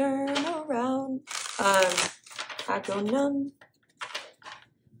turn around. I go numb.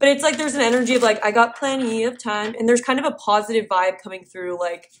 But it's like, there's an energy of like, I got plenty of time. And there's kind of a positive vibe coming through,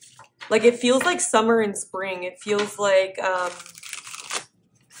 like it feels like summer and spring. It feels like, oh,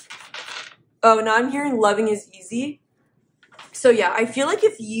 now I'm hearing loving is easy. So yeah, I feel like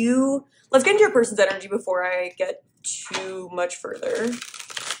if you, let's get into your person's energy before I get too much further.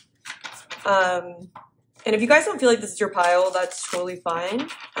 And if you guys don't feel like this is your pile, that's totally fine.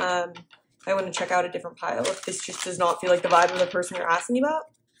 I want to check out a different pile if this just does not feel like the vibe of the person you're asking about.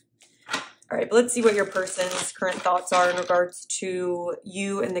 All right, but let's see what your person's current thoughts are in regards to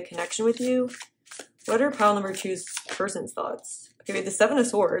you and the connection with you. What are pile number two's person's thoughts? Okay, we have the Seven of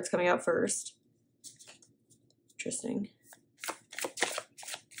Swords coming out first. Interesting.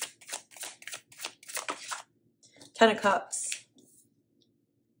 Ten of Cups.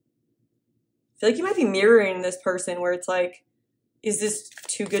 I feel like you might be mirroring this person where it's like, is this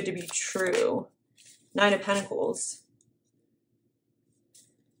too good to be true? Nine of Pentacles.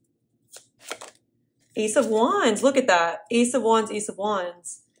 Ace of Wands, look at that. Ace of Wands, Ace of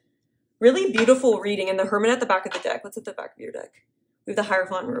Wands. Really beautiful reading. And the Hermit at the back of the deck. What's at the back of your deck? We have the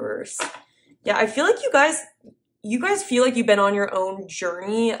Hierophant in reverse. Yeah, I feel like you guys feel like you've been on your own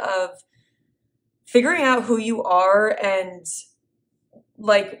journey of figuring out who you are and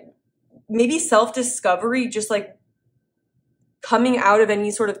like maybe self-discovery, just like coming out of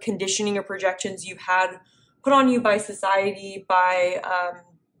any sort of conditioning or projections you've had put on you by society, by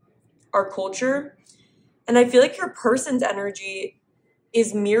our culture. And I feel like your person's energy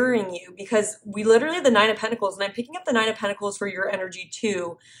is mirroring you because we literally have the Nine of Pentacles, and I'm picking up the Nine of Pentacles for your energy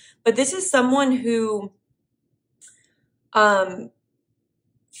too. But this is someone who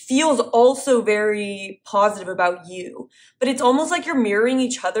feels also very positive about you. But it's almost like you're mirroring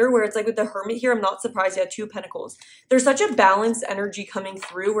each other, where it's like with the Hermit here, I'm not surprised you had Two of Pentacles. There's such a balanced energy coming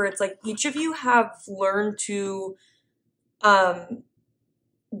through where it's like each of you have learned to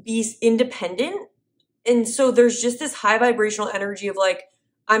be independent. And so there's just this high vibrational energy of like,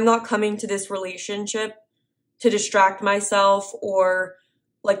 I'm not coming to this relationship to distract myself, or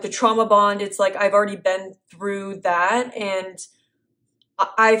like the trauma bond. It's like I've already been through that and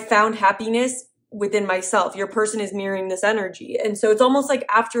I found happiness within myself. Your person is mirroring this energy. And so it's almost like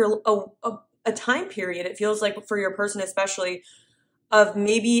after a time period, it feels like for your person especially, of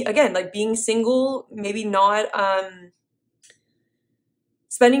maybe, again, like being single, maybe not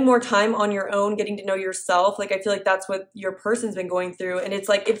spending more time on your own, getting to know yourself. Like I feel like that's what your person's been going through. And it's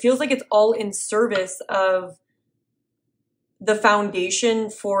like, it feels like it's all in service of the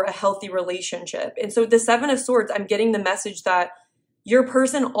foundation for a healthy relationship. And so the Seven of Swords, I'm getting the message that your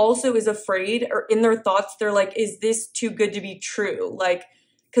person also is afraid, or in their thoughts, they're like, is this too good to be true? Like,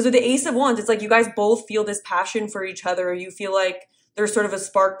 because with the Ace of Wands, it's like you guys both feel this passion for each other. Or you feel like there's sort of a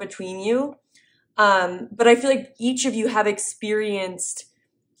spark between you. But I feel like each of you have experienced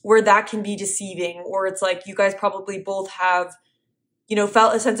where that can be deceiving, or it's like you guys probably both have, you know,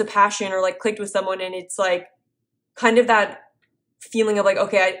 felt a sense of passion or like clicked with someone. And it's like kind of that feeling of like,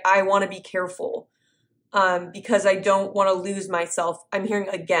 okay, I want to be careful. Because I don't want to lose myself. I'm hearing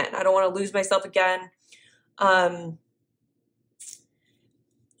again, I don't want to lose myself again.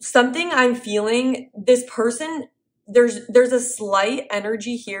 Something I'm feeling, this person, there's a slight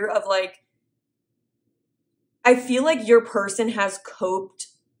energy here of like, I feel like your person has coped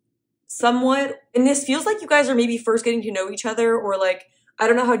somewhat, and this feels like you guys are maybe first getting to know each other, or like, I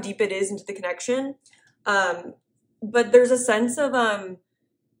don't know how deep it is into the connection. But there's a sense of,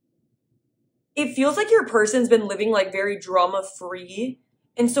 it feels like your person's been living like very drama free.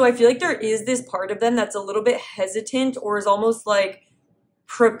 And so I feel like there is this part of them that's a little bit hesitant, or is almost like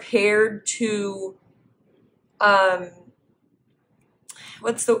prepared to,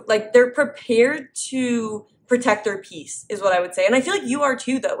 they're prepared to protect their peace is what I would say. And I feel like you are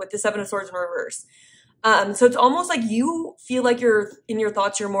too, though, with the Seven of Swords in reverse. So it's almost like you feel like you're in your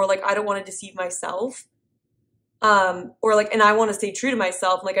thoughts, you're more like, I don't want to deceive myself. Or like, and I want to stay true to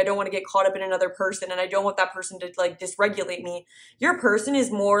myself. Like, I don't want to get caught up in another person, and I don't want that person to like dysregulate me. Your person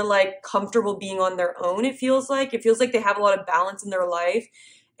is more like comfortable being on their own. It feels like they have a lot of balance in their life.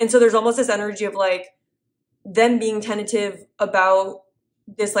 And so there's almost this energy of like them being tentative about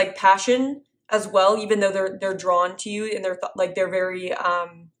this like passion as well, even though they're drawn to you, and they're very,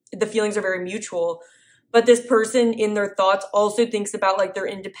 the feelings are very mutual. But this person in their thoughts also thinks about like their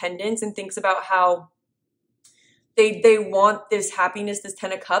independence, and thinks about how they want this happiness, this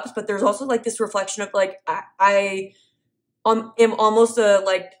 10 of Cups, but there's also like this reflection of like, I am almost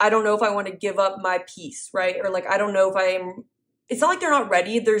like, I don't know if I want to give up my peace, right? Or like, I don't know if it's not like they're not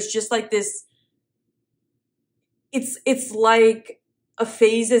ready. There's just like this, it's like a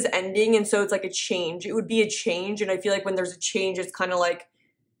phase is ending. And so it's like a change. It would be a change. And I feel like when there's a change, it's kind of like,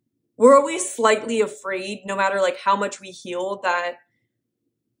 we're always slightly afraid, no matter like how much we heal, that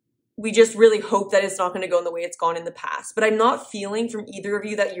we just really hope that it's not going to go in the way it's gone in the past. But I'm not feeling from either of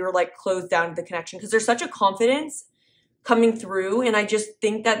you that you're like closed down to the connection, because there's such a confidence coming through. And I just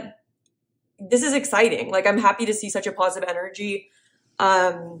think that this is exciting. Like, I'm happy to see such a positive energy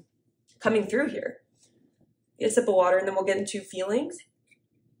coming through here. Get a sip of water and then we'll get into feelings.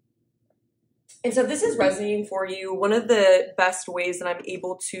 And so if this is resonating for you, one of the best ways that I'm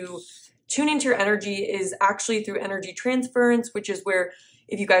able to tune into your energy is actually through energy transference, which is where,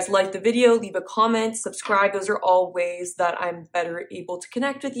 if you guys like the video, leave a comment, subscribe. Those are all ways that I'm better able to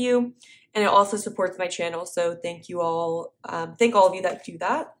connect with you. And it also supports my channel. So thank you all. Thank all of you that do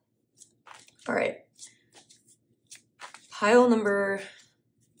that. All right. Pile number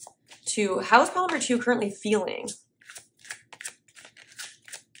 2. How is pile number 2 currently feeling?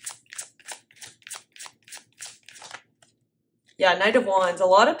 Yeah, Knight of Wands. A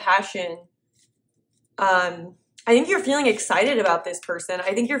lot of passion. I think you're feeling excited about this person.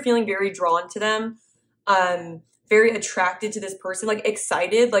 I think you're feeling very drawn to them, very attracted to this person, like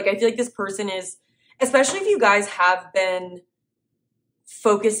excited. Like, I feel like this person is, especially if you guys have been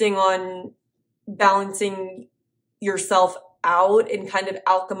focusing on balancing yourself out and kind of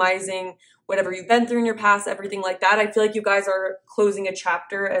alchemizing whatever you've been through in your past, everything like that. I feel like you guys are closing a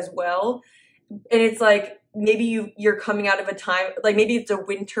chapter as well. And it's like, maybe you're coming out of a time, like maybe it's a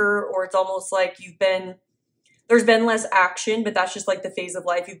winter, or it's almost like there's been less action, but that's just like the phase of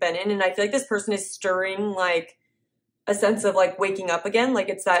life you've been in. And I feel like this person is stirring like a sense of like waking up again. Like,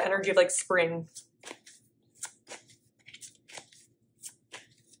 it's that energy of like spring.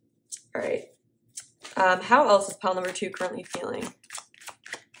 All right. How else is pile number 2 currently feeling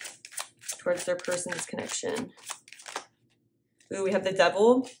towards their person's connection? Ooh, we have the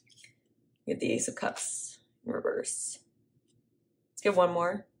Devil. We have the Ace of Cups in reverse. Let's get one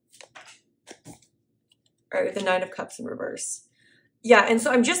more. All right, with the Nine of Cups in reverse. Yeah, and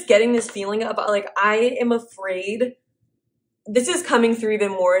so I'm just getting this feeling about, like, I am afraid. This is coming through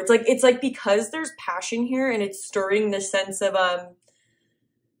even more. It's like because there's passion here and it's stirring the sense of,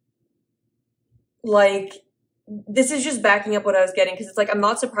 like, this is just backing up what I was getting, because it's like, I'm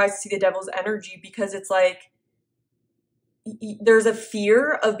not surprised to see the devil's energy, because it's like, there's a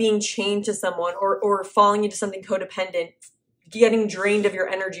fear of being chained to someone, or falling into something codependent, getting drained of your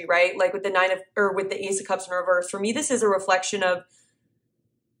energy, right? Like with with the Ace of Cups in reverse. For me, this is a reflection of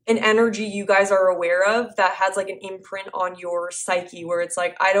an energy you guys are aware of that has like an imprint on your psyche, where it's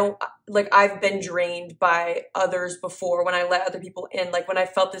like, I've been drained by others before when I let other people in. Like when I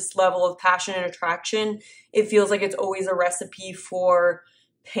felt this level of passion and attraction, it feels like it's always a recipe for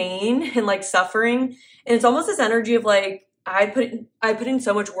pain and like suffering. And it's almost this energy of like, I put in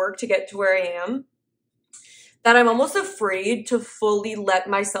so much work to get to where I am, that I'm almost afraid to fully let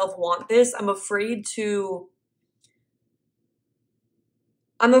myself want this. I'm afraid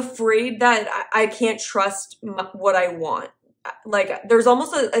that I can't trust what I want. Like there's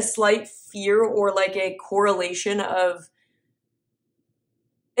almost a slight fear, or like a correlation of,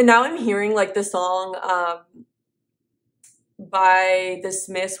 and now I'm hearing like the song by the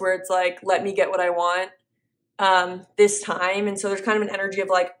Smiths, where it's like, let me get what I want this time. And so there's kind of an energy of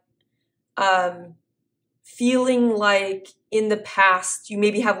like, feeling like in the past you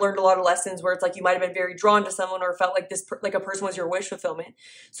maybe have learned a lot of lessons, where it's like you might have been very drawn to someone, or felt like like a person was your wish fulfillment.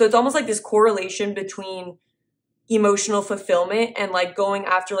 So it's almost like this correlation between emotional fulfillment and like going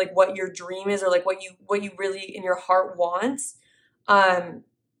after like what your dream is, or like what you really in your heart wants, and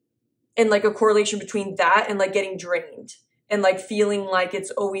like a correlation between that and like getting drained, and like feeling like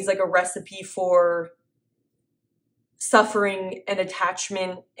it's always like a recipe for suffering and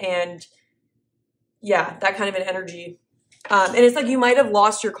attachment, and yeah, that kind of an energy. And it's like you might have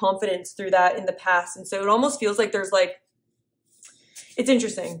lost your confidence through that in the past. And so it almost feels like there's like, it's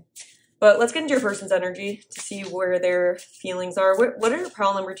interesting. But let's get into your person's energy to see where their feelings are. What are your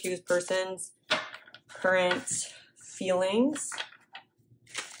pile number two's person's current feelings?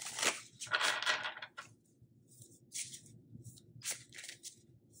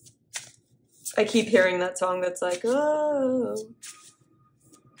 I keep hearing that song that's like, oh,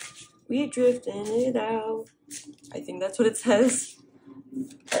 we drifting it out. I think that's what it says.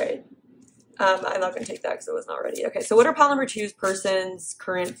 All right. I'm not going to take that because it was not ready. Okay, so what are pile number two's person's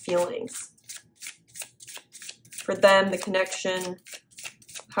current feelings? For them, the connection.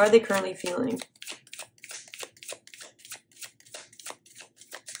 How are they currently feeling?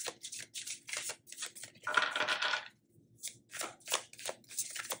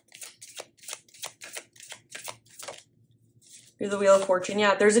 Here's the Wheel of Fortune.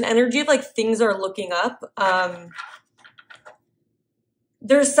 Yeah, there's an energy of like things are looking up.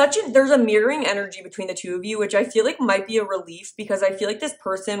 There's a mirroring energy between the two of you, which I feel like might be a relief, because I feel like this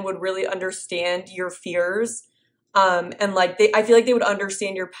person would really understand your fears. And like I feel like they would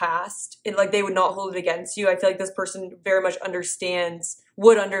understand your past, and like they would not hold it against you. I feel like this person very much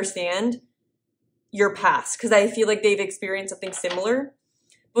would understand your past, because I feel like they've experienced something similar.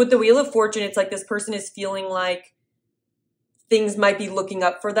 But with the Wheel of Fortune, it's like this person is feeling like things might be looking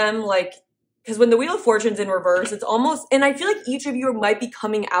up for them, like, because when the Wheel of Fortune's in reverse, it's almost, and I feel like each of you might be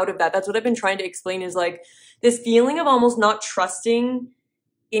coming out of that. That's what I've been trying to explain, is like this feeling of almost not trusting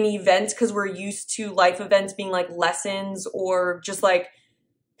in events, because we're used to life events being like lessons, or just like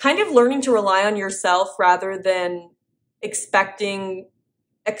kind of learning to rely on yourself rather than expecting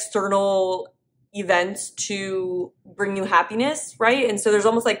external events to bring you happiness, right? And so there's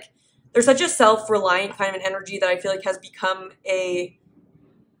almost like, there's such a self-reliant kind of an energy that I feel like has become a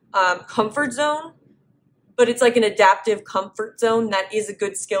comfort zone, but it's like an adaptive comfort zone that is a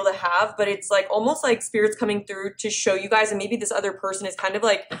good skill to have. But it's like almost like spirit's coming through to show you guys, and maybe this other person is kind of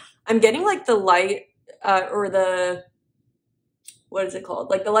like, I'm getting like the light, or the, what is it called?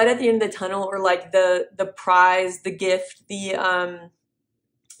 Like the light at the end of the tunnel, or like the prize, the gift,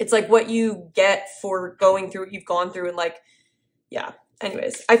 it's like what you get for going through what you've gone through. And like, yeah.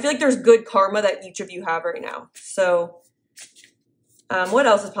 Anyways, I feel like there's good karma that each of you have right now. So, what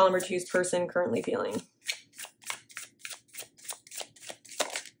else is pile number two's person currently feeling?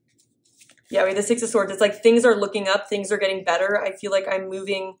 Yeah, we have the Six of Swords. It's like things are looking up, things are getting better. I feel like I'm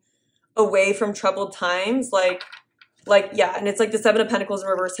moving away from troubled times. Like, yeah, and it's like the Seven of Pentacles in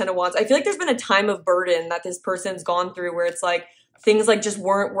reverse, Ten of Wands. I feel like there's been a time of burden that this person's gone through, where it's like things like just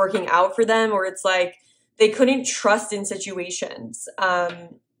weren't working out for them, or it's like they couldn't trust in situations.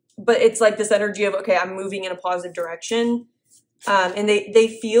 But it's like this energy of, okay, I'm moving in a positive direction. And they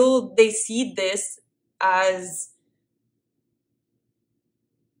see this as,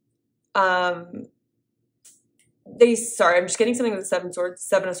 sorry, I'm just getting something with Seven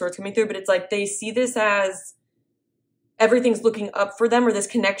of Swords coming through, but it's like they see this as everything's looking up for them, or this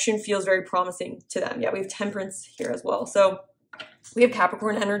connection feels very promising to them. Yeah, we have Temperance here as well. So we have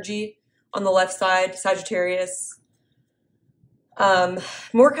Capricorn energy on the left side, Sagittarius.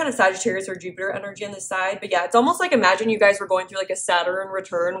 More kind of Sagittarius or Jupiter energy on the side. But yeah, it's almost like, imagine you guys were going through like a Saturn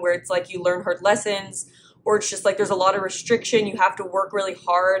return where it's like you learn hard lessons, or it's just like there's a lot of restriction, you have to work really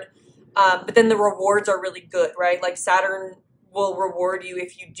hard, but then the rewards are really good, right? Like Saturn will reward you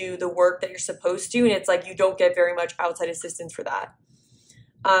if you do the work that you're supposed to, and it's like you don't get very much outside assistance for that.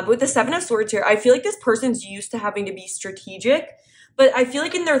 But with the Seven of Swords here, I feel like this person's used to having to be strategic, but I feel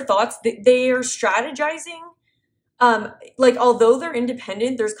like in their thoughts, they are strategizing. Like, although they're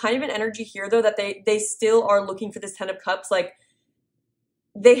independent, there's kind of an energy here, though, that they still are looking for this Ten of Cups. Like,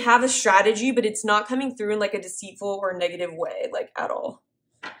 they have a strategy, but it's not coming through in, like, a deceitful or negative way, like, at all.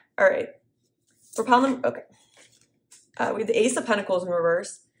 All right. For pile number, okay. We have the Ace of Pentacles in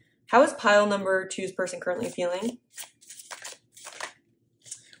reverse. How is pile number 2's person currently feeling?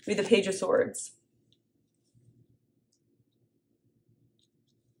 We have the Page of Swords.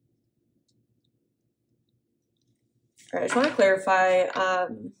 All right, I just want to clarify.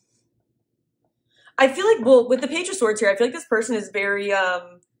 I feel like, well, with the Page of Swords here, I feel like this person is very,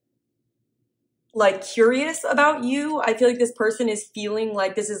 like, curious about you. I feel like this person is feeling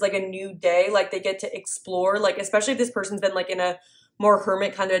like this is like a new day, like they get to explore, like, especially if this person's been like in a more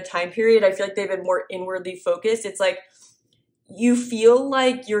hermit kind of time period. I feel like they've been more inwardly focused. It's like you feel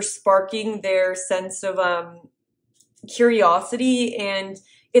like you're sparking their sense of curiosity, and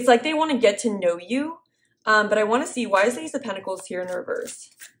it's like they want to get to know you. But I want to see, why is the Ace of Pentacles here in reverse?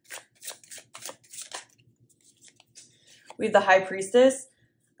 We have the High Priestess.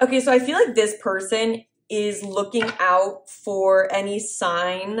 Okay, so I feel like this person is looking out for any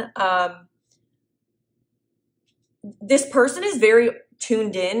sign. This person is very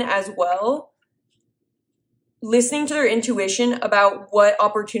tuned in as well, listening to their intuition about what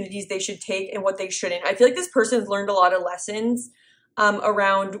opportunities they should take and what they shouldn't. I feel like this person's learned a lot of lessons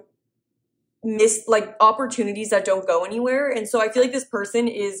around opportunities that don't go anywhere. And so I feel like this person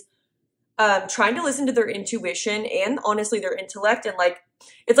is trying to listen to their intuition and honestly their intellect, and like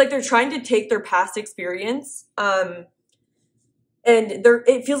it's like they're trying to take their past experience and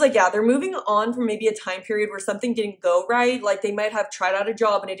it feels like, yeah, they're moving on from maybe a time period where something didn't go right. Like they might have tried out a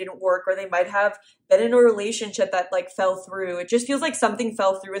job and it didn't work, or they might have been in a relationship that like fell through. It just feels like something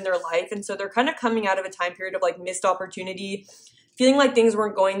fell through in their life, and so they're kind of coming out of a time period of like missed opportunity, feeling like things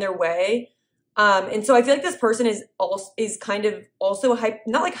weren't going their way. And so I feel like this person is kind of also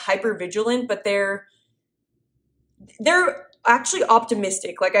not like hyper vigilant, but they're actually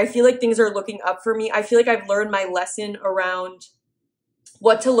optimistic. Like I feel like things are looking up for me. I feel like I've learned my lesson around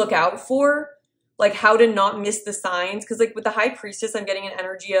what to look out for, like how to not miss the signs. Cause like with the High Priestess, I'm getting an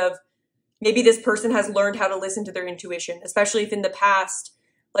energy of maybe this person has learned how to listen to their intuition, especially if in the past,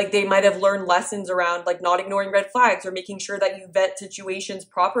 like they might have learned lessons around like not ignoring red flags, or making sure that you vet situations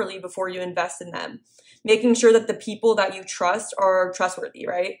properly before you invest in them, making sure that the people that you trust are trustworthy,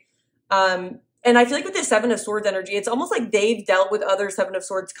 right? And I feel like with the Seven of Swords energy, it's almost like they've dealt with other Seven of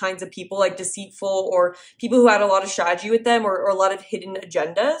Swords kinds of people, like deceitful or people who had a lot of strategy with them, or a lot of hidden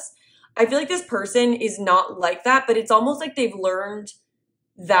agendas. I feel like this person is not like that, but it's almost like they've learned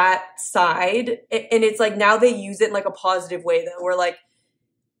that side. And it's like now they use it in like a positive way, though, where like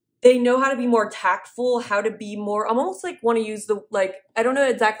they know how to be more tactful, how to be more, I'm almost like want to use the, like, I don't know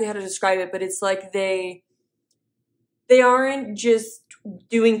exactly how to describe it, but it's like they aren't just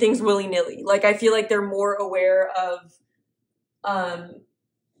doing things willy-nilly. Like I feel like they're more aware of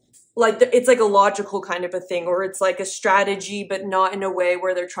like it's like a logical kind of a thing, or it's like a strategy, but not in a way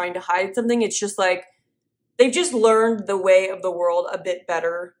where they're trying to hide something. It's just like they've just learned the way of the world a bit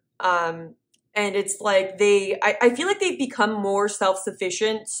better. And it's like I feel like they've become more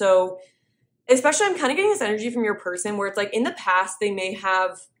self-sufficient. So especially I'm kind of getting this energy from your person where it's like in the past they may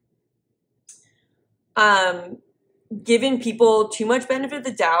have given people too much benefit of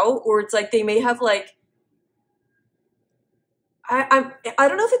the doubt, or it's like they may have like I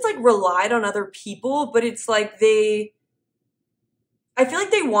don't know if it's like relied on other people, but it's like I feel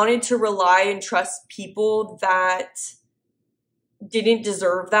like they wanted to rely and trust people that didn't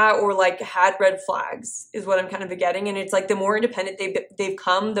deserve that, or like had red flags, is what I'm kind of getting. And it's like the more independent they've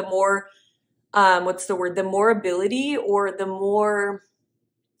come, the more what's the word, the more ability or the more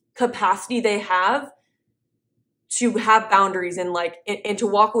capacity they have to have boundaries and like and to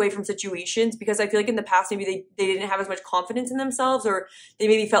walk away from situations, because I feel like in the past maybe they didn't have as much confidence in themselves, or they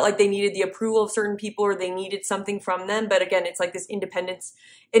maybe felt like they needed the approval of certain people, or they needed something from them. But again, it's like this independence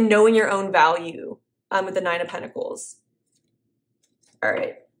and knowing your own value with the Nine of Pentacles. All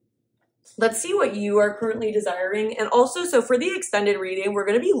right. Let's see what you are currently desiring. And also, so for the extended reading, we're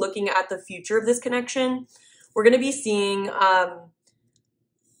going to be looking at the future of this connection. We're going to be seeing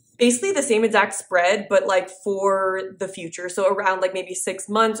basically the same exact spread, but like for the future. So around like maybe 6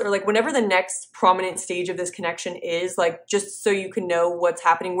 months or like whenever the next prominent stage of this connection is, like just so you can know what's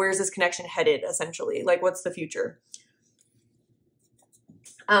happening. Where is this connection headed, essentially? Like what's the future?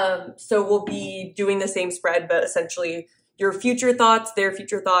 So we'll be doing the same spread, but essentially your future thoughts, their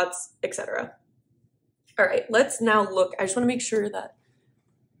future thoughts, etc. All right, let's now look. I just want to make sure that,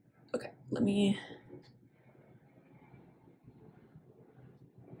 okay, let me,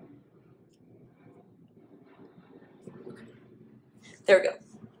 there we go.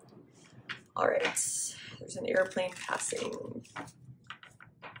 All right, there's an airplane passing.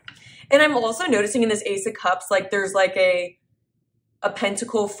 And I'm also noticing in this Ace of Cups, like there's like a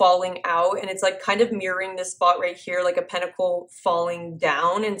pentacle falling out, and it's like kind of mirroring this spot right here, like a pentacle falling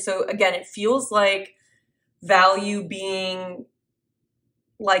down. And so again, it feels like value being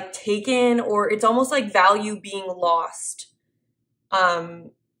like taken, or it's almost like value being lost.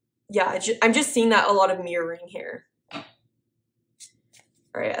 Yeah, I'm just seeing that a lot of mirroring here. All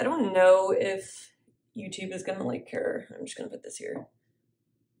right, I don't know if YouTube is gonna like care. I'm just gonna put this here.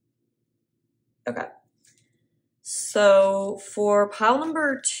 Okay. So for pile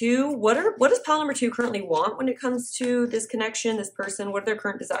number 2, what does pile number 2 currently want when it comes to this connection, this person? What are their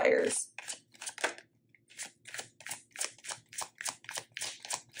current desires?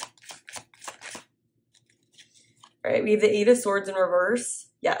 All right, we have the Eight of Swords in reverse.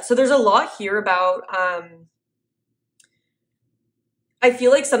 Yeah, so there's a lot here about, I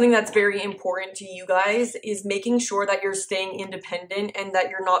feel like something that's very important to you guys is making sure that you're staying independent and that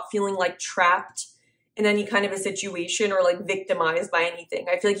you're not feeling like trapped in any kind of a situation or like victimized by anything.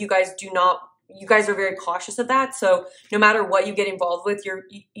 I feel like you guys are very cautious of that. So no matter what you get involved with,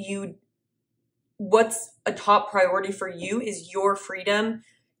 what's a top priority for you is your freedom,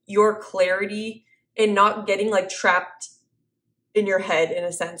 your clarity, and not getting like trapped in your head in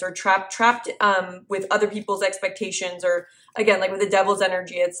a sense, or trapped with other people's expectations, or again, like with the Devil's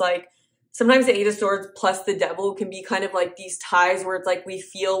energy, it's like sometimes the Eight of Swords plus the Devil can be kind of like these ties where it's like we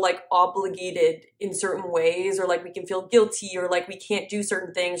feel like obligated in certain ways, or like we can feel guilty, or like we can't do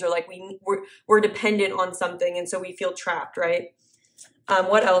certain things, or like we're dependent on something, and so we feel trapped, right?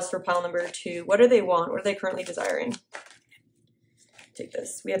 What else for pile number 2? What do they want? What are they currently desiring? Take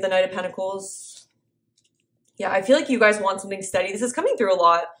this. We have the Knight of Pentacles. Yeah, I feel like you guys want something steady. This is coming through a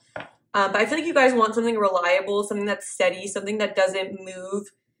lot. But I feel like you guys want something reliable, something that's steady, something that doesn't move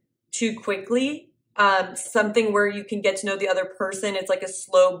too quickly, something where you can get to know the other person. It's like a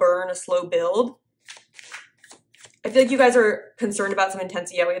slow burn, a slow build. I feel like you guys are concerned about some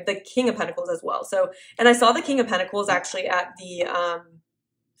intensity. Yeah, we have the King of Pentacles as well. So, and I saw the King of Pentacles actually at the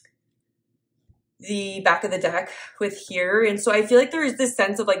back of the deck with here. And so I feel like there is this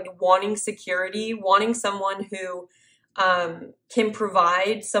sense of like wanting security, wanting someone who can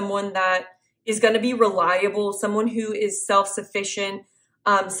provide, someone that is going to be reliable, someone who is self-sufficient,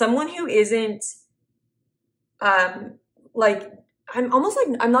 someone who isn't like, I'm almost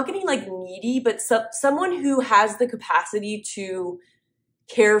like, I'm not getting like needy, but someone who has the capacity to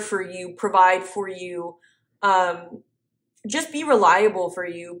care for you, provide for you, just be reliable for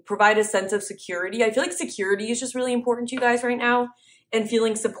you, provide a sense of security. I feel like security is just really important to you guys right now, and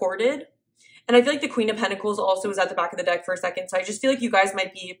feeling supported. And I feel like the Queen of Pentacles also was at the back of the deck for a second. So I just feel like you guys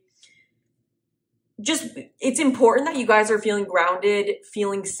might be it's important that you guys are feeling grounded,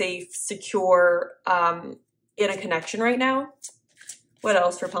 feeling safe, secure, in a connection right now. What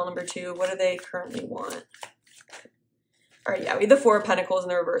else for pile number 2? What do they currently want? All right, yeah, we have the Four of Pentacles in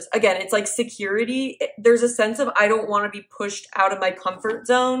the reverse. Again, it's like security. There's a sense of I don't want to be pushed out of my comfort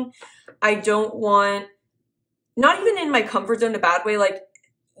zone. I don't want, not even in my comfort zone in a bad way, like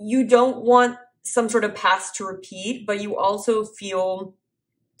you don't want some sort of past to repeat, but you also feel,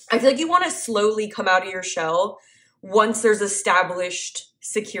 I feel like you want to slowly come out of your shell once there's established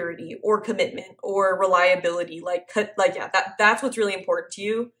security or commitment or reliability. Yeah, that's what's really important to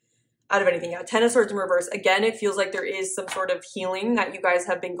you out of anything. Yeah, Ten of Swords in reverse. Again, it feels like there is some sort of healing that you guys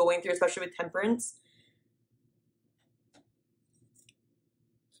have been going through, especially with Temperance.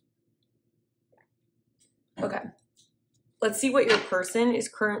 Okay. Let's see what your person is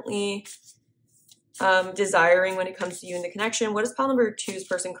currently desiring when it comes to you in the connection. What does pile number 2's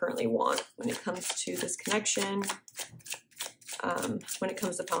person currently want when it comes to this connection? When it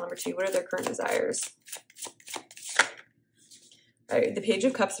comes to pile number 2, what are their current desires? All right, the Page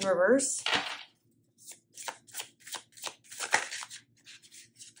of Cups in reverse.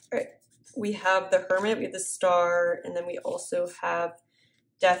 All right, we have the Hermit, we have the Star, and then we also have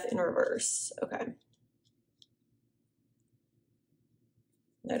Death in reverse. Okay.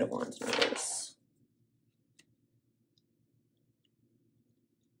 Knight of Wands in reverse.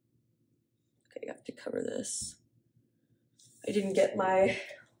 Okay, I have to cover this. I didn't get my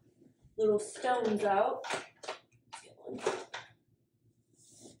little stones out.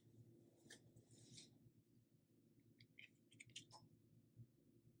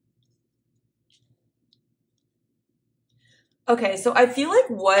 Okay, so I feel like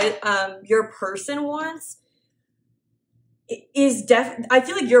what your person wants is I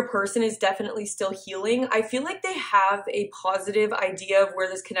feel like your person is definitely still healing. I feel like they have a positive idea of where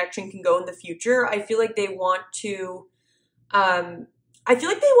this connection can go in the future. I feel like they want to I feel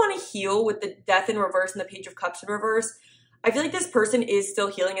like they want to heal with the Death in reverse and the Page of Cups in reverse. I feel like this person is still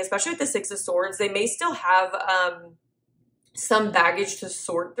healing, especially with the Six of Swords. They may still have some baggage to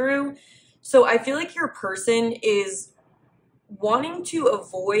sort through. So I feel like your person is wanting to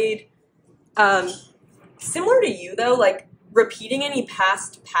avoid, similar to you though, like repeating any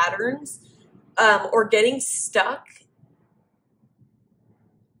past patterns or getting stuck.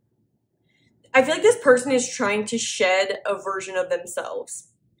 I feel like this person is trying to shed a version of themselves.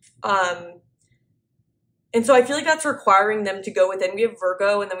 And so I feel like that's requiring them to go within. We have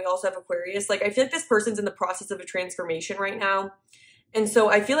Virgo and then we also have Aquarius. Like I feel like this person's in the process of a transformation right now. And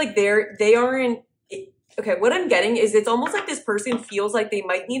so I feel like they are in, okay, what I'm getting is it's almost like this person feels like they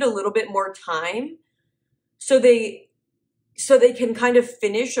might need a little bit more time so they can kind of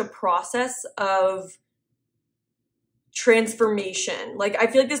finish a process of transformation. Like I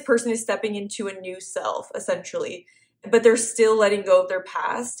feel like this person is stepping into a new self essentially, but they're still letting go of their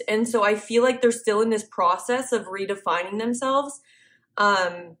past. And so I feel like they're still in this process of redefining themselves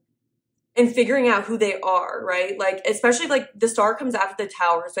and figuring out who they are, right? Like especially like the Star comes after the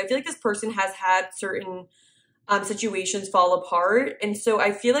Tower. So I feel like this person has had certain situations fall apart. And so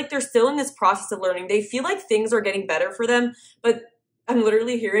I feel like they're still in this process of learning. They feel like things are getting better for them, but I'm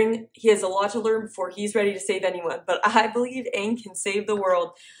literally hearing he has a lot to learn before he's ready to save anyone. But I believe Aang can save the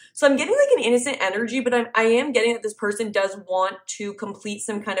world. So I'm getting like an innocent energy, but I am getting that this person does want to complete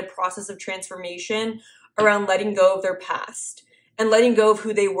some kind of process of transformation around letting go of their past and letting go of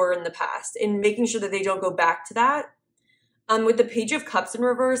who they were in the past and making sure that they don't go back to that. With the Page of Cups in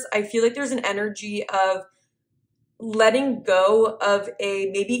reverse, I feel like there's an energy of letting go of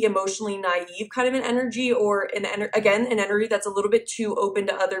a maybe emotionally naive kind of an energy, or an energy that's a little bit too open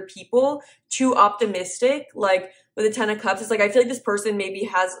to other people, too optimistic. Like with the Ten of Cups, it's like I feel like this person maybe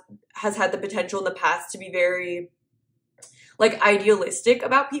has had the potential in the past to be very like idealistic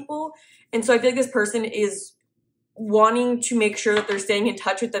about people. And so I feel like this person is wanting to make sure that they're staying in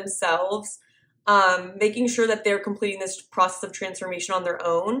touch with themselves, making sure that they're completing this process of transformation on their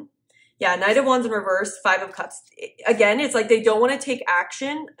own. Yeah, Knight of Wands in reverse, Five of Cups. Again, it's like they don't want to take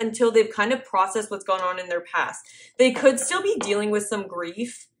action until they've kind of processed what's going on in their past. They could still be dealing with some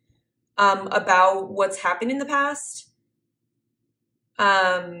grief about what's happened in the past.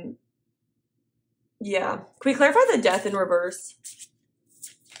 Yeah. Can we clarify the Death in reverse?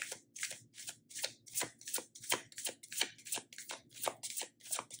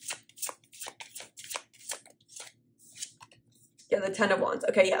 Yeah, the Ten of Wands.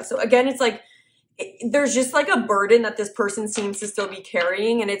 Okay, yeah. So again, it's like there's just like a burden that this person seems to still be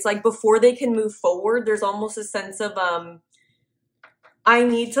carrying. And it's like before they can move forward, there's almost a sense of I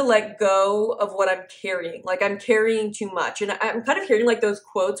need to let go of what I'm carrying. Like I'm carrying too much. And I'm kind of hearing like those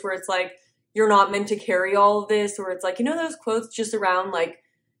quotes where it's like, you're not meant to carry all of this. Or it's like, you know, those quotes just around like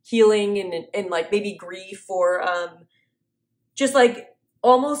healing and like maybe grief, or just like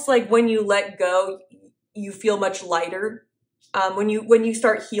almost like when you let go, you feel much lighter. When you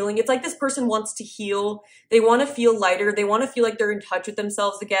start healing, it's like this person wants to heal. They want to feel lighter. They want to feel like they're in touch with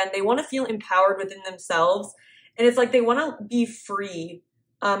themselves again. They want to feel empowered within themselves. And it's like they want to be free,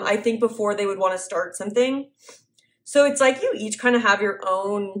 I think, before they would want to start something. So it's like you each kind of have your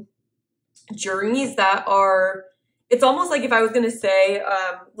own journeys that are, it's almost like if I was going to say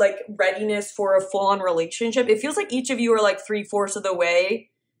like readiness for a full-on relationship, it feels like each of you are like 3/4 of the way.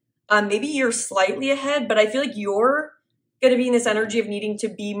 Maybe you're slightly ahead, but I feel like you're going to be in this energy of needing to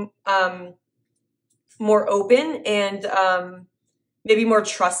be more open and maybe more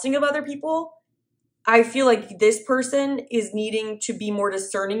trusting of other people. I feel like this person is needing to be more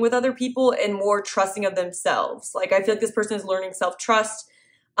discerning with other people and more trusting of themselves. Like I feel like this person is learning self-trust,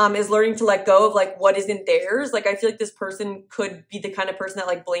 is learning to let go of like what isn't theirs. Like I feel like this person could be the kind of person that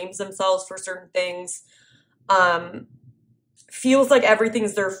like blames themselves for certain things, feels like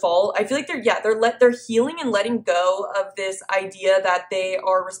everything's their fault. I feel like they're healing and letting go of this idea that they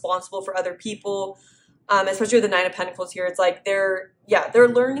are responsible for other people. Especially with the Nine of Pentacles here, it's like they're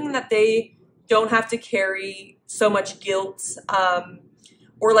learning that they don't have to carry so much guilt,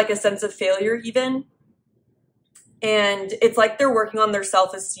 or like a sense of failure even. And it's like they're working on their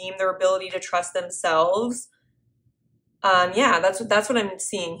self-esteem, their ability to trust themselves. Yeah, that's what I'm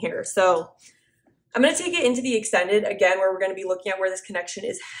seeing here. So I'm going to take it into the extended again, where we're going to be looking at where this connection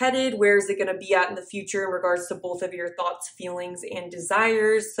is headed. Where is it going to be at in the future in regards to both of your thoughts, feelings, and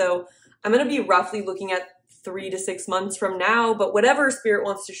desires? So I'm going to be roughly looking at 3 to 6 months from now, but whatever Spirit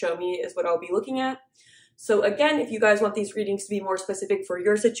wants to show me is what I'll be looking at. So again, if you guys want these readings to be more specific for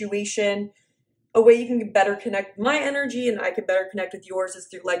your situation, a way you can better connect my energy and I can better connect with yours is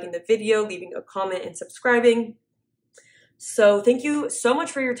through liking the video, leaving a comment, and subscribing. So thank you so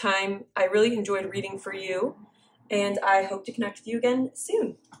much for your time. I really enjoyed reading for you, and I hope to connect with you again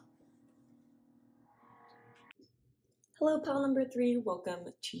soon. Hello, pile number 3.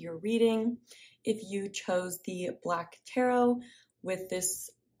 Welcome to your reading. If you chose the Black Tarot with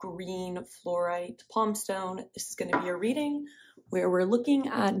this green fluorite palm stone, this is going to be a reading where we're looking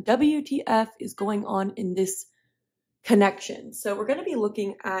at WTF is going on in this connection. So we're going to be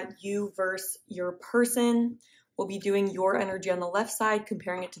looking at you versus your person. We'll be doing your energy on the left side,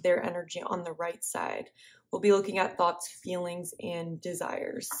 comparing it to their energy on the right side. We'll be looking at thoughts, feelings, and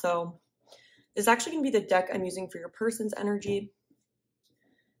desires. So this is actually going to be the deck I'm using for your person's energy.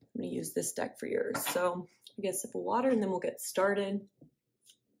 I'm going to use this deck for yours. So I'll get a sip of water and then we'll get started.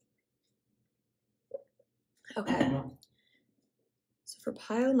 Okay. So for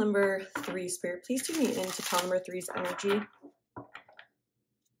pile number 3, Spirit, please tune me into pile number 3's energy.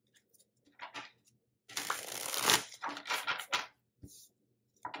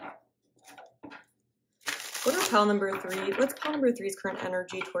 What's pile number 3's current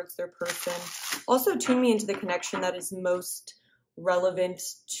energy towards their person? Also tune me into the connection that is most relevant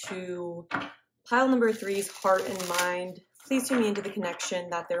to pile number 3's heart and mind. Please tune me into the connection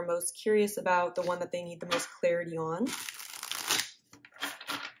that they're most curious about, the one that they need the most clarity on.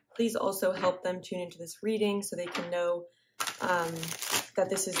 Please also help them tune into this reading so they can know that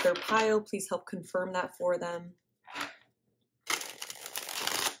this is their pile. Please help confirm that for them.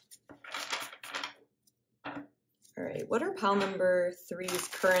 All right, what are pile number 3's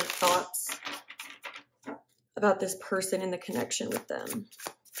current thoughts about this person and the connection with them?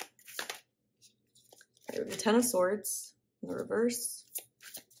 All right, the Ten of Swords in the reverse.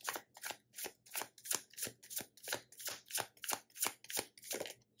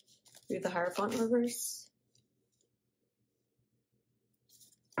 We have the Hierophant in reverse.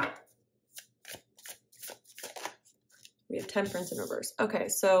 We have Temperance in reverse. Okay,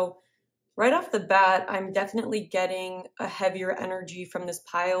 so right off the bat, I'm definitely getting a heavier energy from this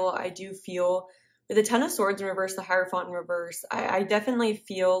pile. I do feel with the Ten of Swords in reverse, the Hierophant in reverse, I definitely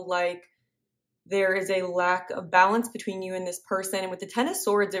feel like there is a lack of balance between you and this person. And with the Ten of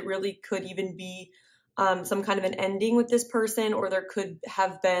Swords, it really could even be some kind of an ending with this person, or there could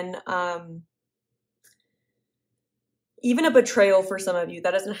have been even a betrayal for some of you.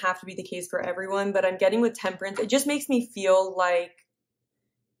 That doesn't have to be the case for everyone, but I'm getting with Temperance, it just makes me feel like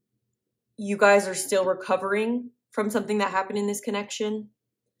you guys are still recovering from something that happened in this connection.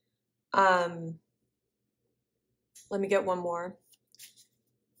 Let me get one more.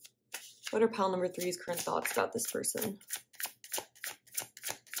 What are pile number 3's current thoughts about this person?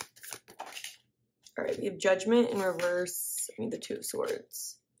 All right, we have Judgment in reverse. I mean, the Two of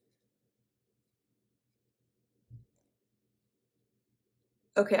Swords.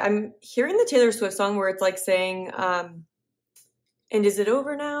 Okay, I'm hearing the Taylor Swift song where it's like saying, and is it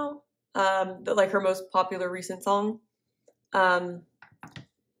over now? Like her most popular recent song. And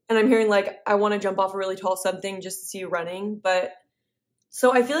I'm hearing like, I want to jump off a really tall something just to see you running. But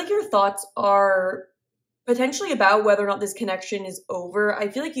so I feel like your thoughts are potentially about whether or not this connection is over. I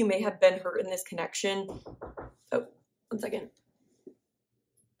feel like you may have been hurt in this connection. Oh, one second.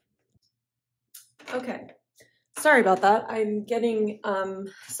 Okay. Sorry about that. I'm getting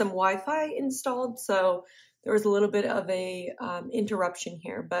some Wi-Fi installed, so there was a little bit of a interruption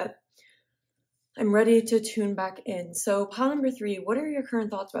here, but I'm ready to tune back in. So pile number 3, what are your current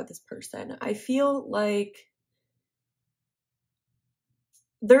thoughts about this person? I feel like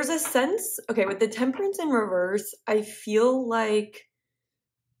there's a sense, okay, with the Temperance in reverse, I feel like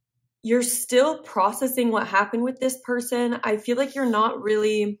you're still processing what happened with this person. I feel like you're not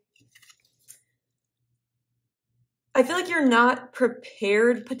really, I feel like you're not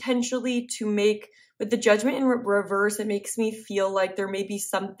prepared potentially to make, with the Judgment in reverse, it makes me feel like there may be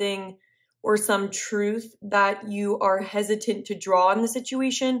something or some truth that you are hesitant to draw in the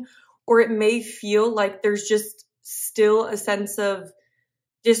situation, or it may feel like there's just still a sense of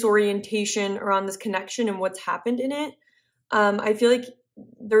disorientation around this connection and what's happened in it. I feel like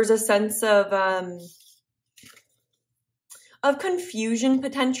there's a sense of confusion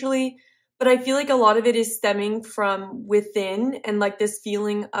potentially, but I feel like a lot of it is stemming from within, and like this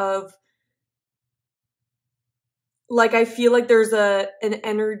feeling of like, I feel like there's an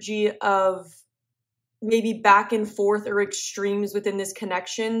energy of maybe back and forth or extremes within this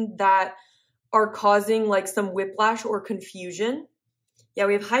connection that are causing like some whiplash or confusion. Yeah,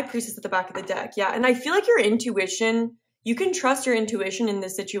 we have High Priestess at the back of the deck. Yeah, and I feel like your intuition, you can trust your intuition in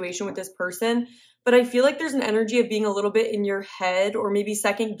this situation with this person, but I feel like there's an energy of being a little bit in your head or maybe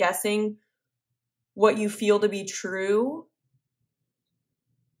second guessing what you feel to be true.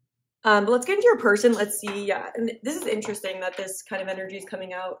 But let's get into your person. Let's see. Yeah, and this is interesting that this kind of energy is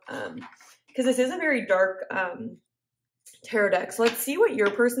coming out because this is a very dark tarot deck. So let's see what your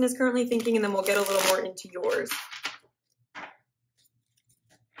person is currently thinking, and then we'll get a little more into yours.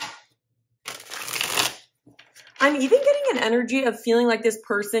 I'm even getting an energy of feeling like this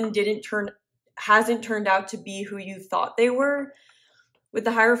person hasn't turned out to be who you thought they were with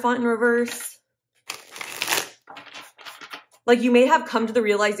the Hierophant in reverse. Like, you may have come to the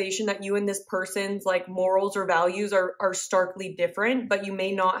realization that you and this person's like morals or values are starkly different, but you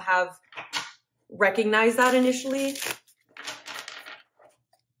may not have recognized that initially.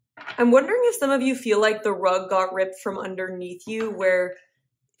 I'm wondering if some of you feel like the rug got ripped from underneath you, where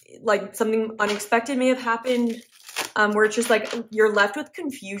like something unexpected may have happened, where it's just like you're left with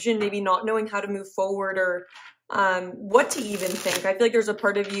confusion, maybe not knowing how to move forward or what to even think. I feel like there's a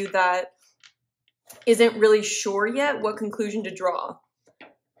part of you that isn't really sure yet what conclusion to draw.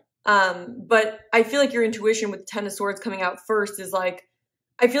 But I feel like your intuition with the Ten of Swords coming out first is like,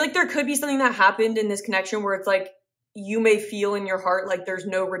 I feel like there could be something that happened in this connection where it's like you may feel in your heart like there's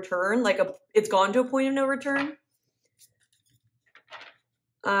no return, like it's gone to a point of no return.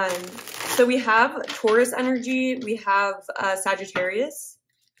 So we have Taurus energy, we have Sagittarius.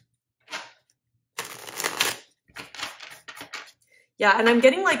 Yeah, and I'm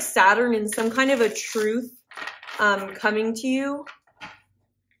getting like Saturn and some kind of a truth coming to you.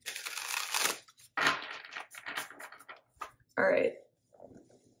 All right.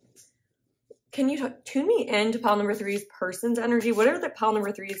 Can you tune me in to pile number 3's person's energy? What are the pile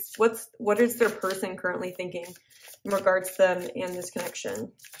number 3's? What is their person currently thinking in regards to them and this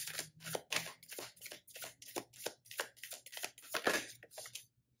connection?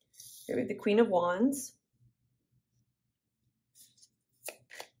 Here we have the Queen of Wands.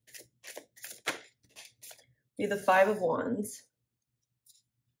 We have the Five of Wands.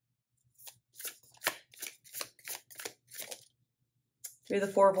 We have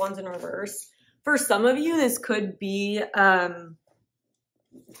the Four of Wands in reverse. For some of you, this could be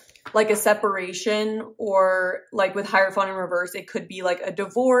like a separation, or like with Hierophant in reverse, it could be like a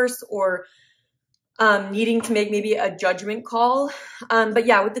divorce or needing to make maybe a judgment call. But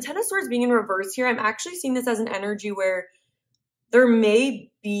yeah, with the Ten of Swords being in reverse here, I'm actually seeing this as an energy where there may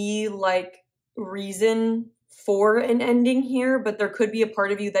be like reason for an ending here, but there could be a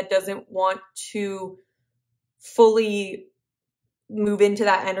part of you that doesn't want to fully move into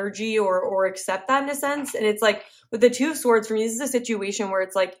that energy or accept that in a sense. And it's like with the Two of Swords, for me, this is a situation where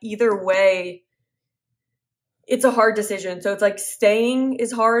it's like either way, it's a hard decision. So it's like staying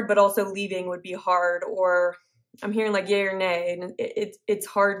is hard, but also leaving would be hard. Or I'm hearing like yay or nay, and it's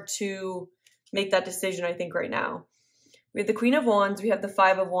hard to make that decision, I think, right now. We have the Queen of Wands, we have the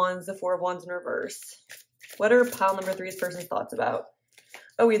Five of Wands, the Four of Wands in reverse. What are pile number 3's person's thoughts about?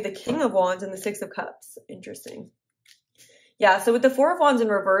 Oh, we have the King of Wands and the Six of Cups. Interesting. Yeah, so with the Four of Wands in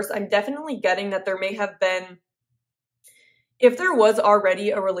reverse, I'm definitely getting that there may have been, if there was already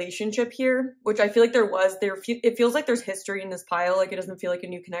a relationship here, which I feel like there was, it feels like there's history in this pile, like it doesn't feel like a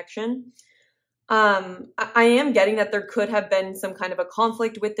new connection. I am getting that there could have been some kind of a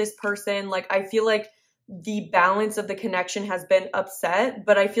conflict with this person. Like, I feel like the balance of the connection has been upset,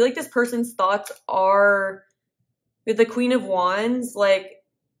 but I feel like this person's thoughts are, with the Queen of Wands, like,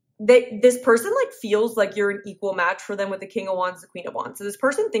 this person like feels like you're an equal match for them with the King of Wands, the Queen of Wands. So this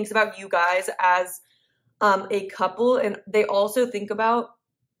person thinks about you guys as a couple, and they also think about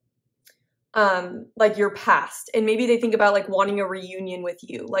like your past, and maybe they think about like wanting a reunion with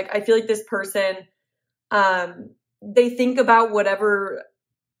you. Like, I feel like this person, they think about whatever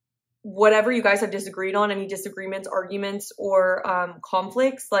you guys have disagreed on, any disagreements, arguments, or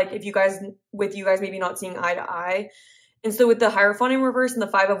conflicts, like if you guys maybe not seeing eye to eye. And so with the Hierophant in reverse and the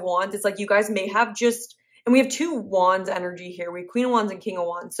Five of Wands, it's like you guys may have just, And we have 2 wands energy here. We have Queen of Wands and King of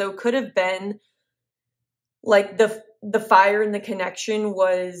Wands. So it could have been like the fire in the connection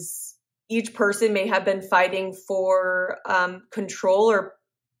was each person may have been fighting for control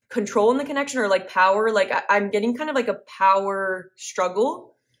in the connection, or like power. Like I'm getting kind of like a power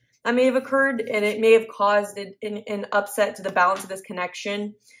struggle that may have occurred, and it may have caused an upset to the balance of this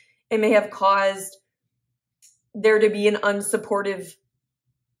connection. It may have caused there to be an unsupportive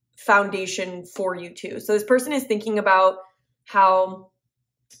foundation for you two. So this person is thinking about how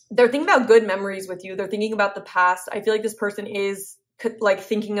they're thinking about good memories with you. They're thinking about the past. I feel like this person is like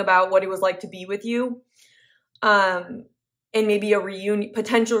thinking about what it was like to be with you. And maybe a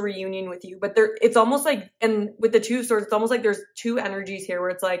potential reunion with you. But it's almost like, and with the 2 of Swords, it's almost like there's 2 energies here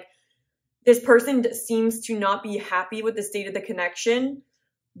where it's like, this person seems to not be happy with the state of the connection,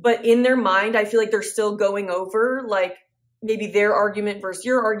 but in their mind, I feel like they're still going over like maybe their argument versus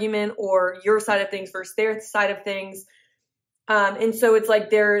your argument, or your side of things versus their side of things. And so it's like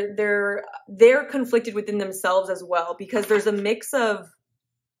they're conflicted within themselves as well, because there's a mix of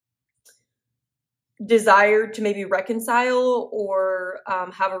desire to maybe reconcile or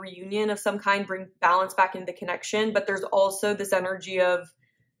have a reunion of some kind, bring balance back into the connection. But there's also this energy of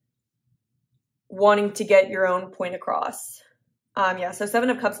wanting to get your own point across. Yeah, so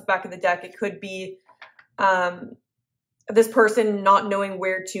 7 of Cups at the back of the deck. It could be this person not knowing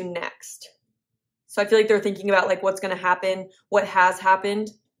where to next. So I feel like they're thinking about like what's going to happen, what has happened.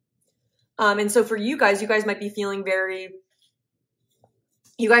 And so for you guys might be feeling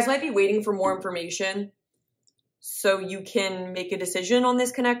you guys might be waiting for more information so you can make a decision on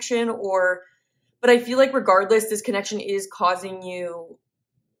this connection, but I feel like regardless, this connection is causing you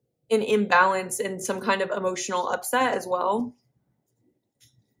an imbalance and some kind of emotional upset as well.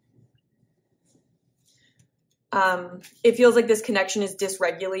 It feels like this connection is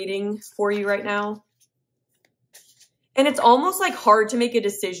dysregulating for you right now. And it's almost like hard to make a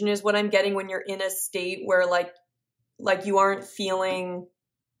decision is what I'm getting when you're in a state where like you aren't feeling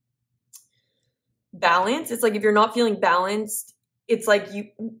balanced. It's like if you're not feeling balanced, it's like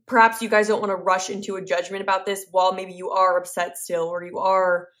perhaps you guys don't want to rush into a judgment about this while maybe you are upset still, or you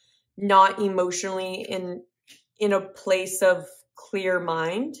are not emotionally in a place of clear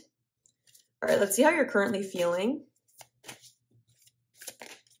mind. All right, let's see how you're currently feeling.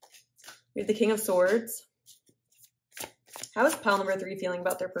 We have the King of Swords. How is pile number 3 feeling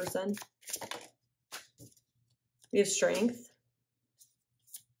about their person? We have Strength.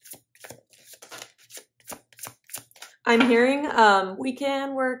 I'm hearing, we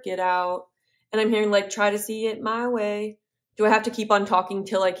can work it out. And I'm hearing like, try to see it my way. Do I have to keep on talking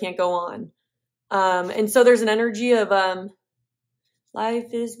till I can't go on? And so there's an energy of,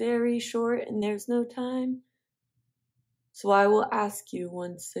 life is very short and there's no time. So I will ask you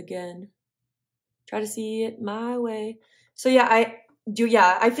once again, try to see it my way. So yeah,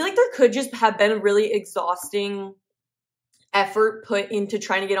 I feel like there could just have been a really exhausting effort put into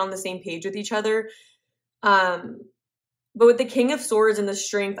trying to get on the same page with each other. But with the King of Swords and the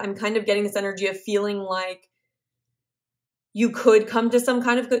Strength, I'm kind of getting this energy of feeling like you could come to some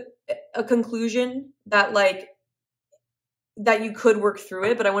kind of a conclusion that you could work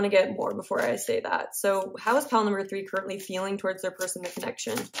through it, but I want to get more before I say that. So how is pile number 3 currently feeling towards their person, the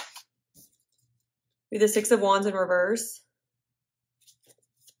connection? We have the 6 of Wands in reverse.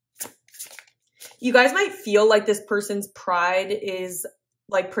 You guys might feel like this person's pride is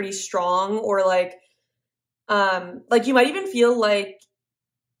like pretty strong, or like you might even feel like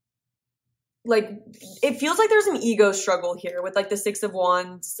it feels like there's an ego struggle here with like the 6 of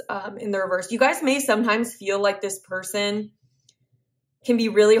Wands in the reverse. You guys may sometimes feel like this person can be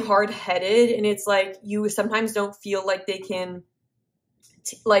really hard-headed, and it's like you sometimes don't feel like they can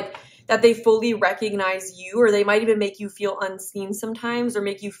that they fully recognize you, or they might even make you feel unseen sometimes, or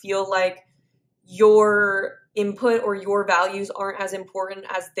make you feel like your input or your values aren't as important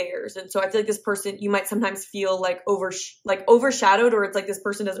as theirs. And so I feel like this person, you might sometimes feel like overshadowed, or it's like this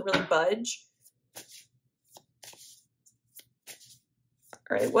person doesn't really budge.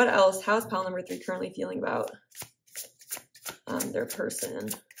 All right, what else? How's pile number 3 currently feeling about their person,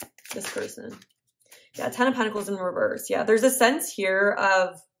 this person? Yeah, 10 of Pentacles in reverse. Yeah, there's a sense here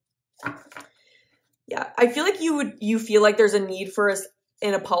of, yeah, I feel like you feel like there's a need for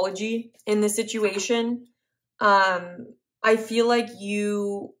an apology in this situation. I feel like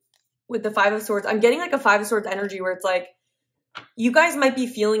with the 5 of Swords, I'm getting like a 5 of Swords energy where it's like, you guys might be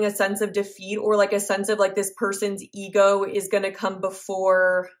feeling a sense of defeat, or like a sense of like this person's ego is going to come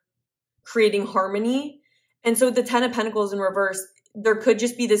before creating harmony. And so with the 10 of Pentacles in reverse, there could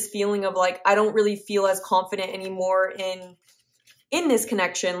just be this feeling of like, I don't really feel as confident anymore in this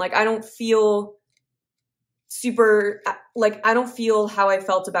connection. Like I don't feel super, like, I don't feel how I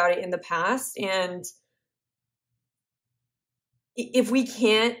felt about it in the past. And if we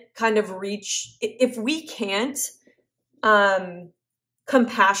can't kind of reach, if we can't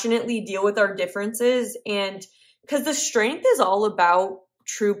compassionately deal with our differences, and because the strength is all about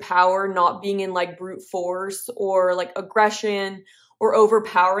true power, not being in like brute force or like aggression or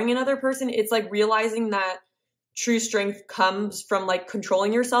overpowering another person. It's like realizing that true strength comes from like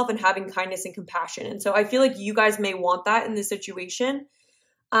controlling yourself and having kindness and compassion. And so I feel like you guys may want that in this situation.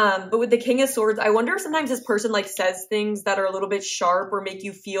 But with the King of Swords, I wonder if sometimes this person like says things that are a little bit sharp or make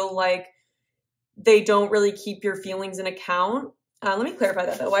you feel like they don't really keep your feelings in account. Let me clarify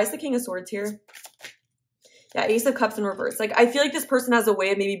that though. Why is the King of Swords here? Yeah, Ace of Cups in reverse. Like, I feel like this person has a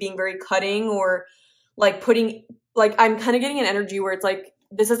way of maybe being very cutting or like putting, like, I'm kind of getting an energy where it's like,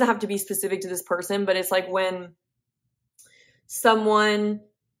 this doesn't have to be specific to this person, but it's like when someone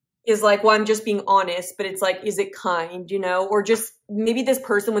is like, well, I'm just being honest, but it's like, is it kind, you know? Or just maybe this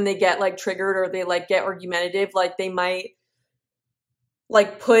person, when they get like triggered or they like get argumentative, like they might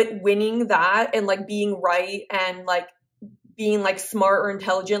like put winning that and like being right and like being like smart or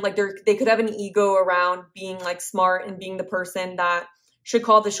intelligent, like they could have an ego around being like smart and being the person that should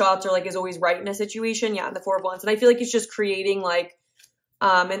call the shots or like is always right in a situation. Yeah, the Four of Wands. And I feel like it's just creating like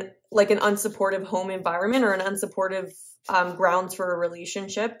an unsupportive home environment or an unsupportive grounds for a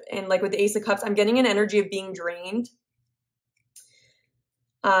relationship. And like with the Ace of Cups, I'm getting an energy of being drained.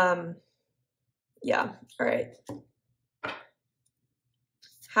 Yeah. All right.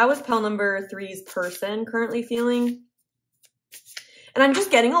 How is pile number 3's person currently feeling? And I'm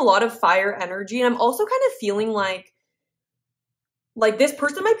just getting a lot of fire energy. And I'm also kind of feeling like this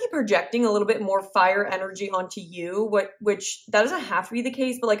person might be projecting a little bit more fire energy onto you, which that doesn't have to be the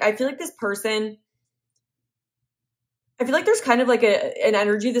case. But like, I feel like this person, I feel like there's kind of like an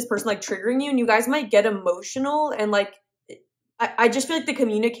energy of this person like triggering you, and you guys might get emotional. And like, I just feel like the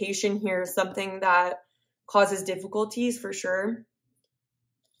communication here is something that causes difficulties for sure.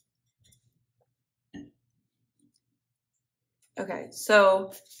 Okay,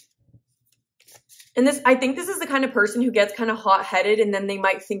 so, and this, I think this is the kind of person who gets kind of hot-headed and then they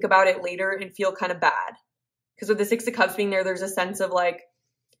might think about it later and feel kind of bad. Because with the Six of Cups being there, there's a sense of like,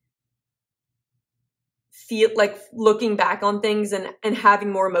 feel like looking back on things and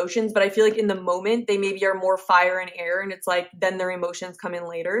having more emotions. But I feel like in the moment, they maybe are more fire and air, and it's like, then their emotions come in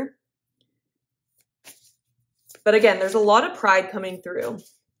later. But again, there's a lot of pride coming through.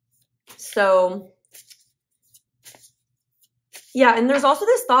 So yeah, and there's also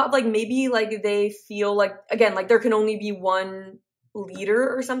this thought of like maybe like they feel like, again, like there can only be one leader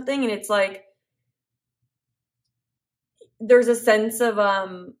or something, and it's like there's a sense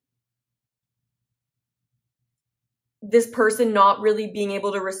of this person not really being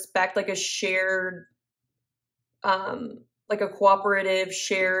able to respect like a shared like a cooperative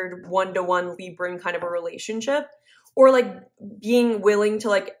shared one-to-one Libran kind of a relationship, or like being willing to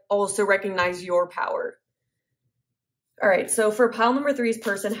like also recognize your power. All right, so for pile number 3's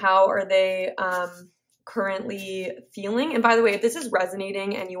person, how are they currently feeling? And by the way, if this is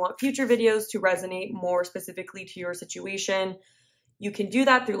resonating and you want future videos to resonate more specifically to your situation, you can do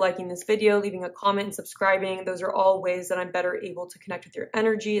that through liking this video, leaving a comment, and subscribing. Those are all ways that I'm better able to connect with your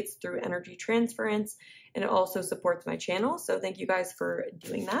energy. It's through energy transference, and it also supports my channel. So thank you guys for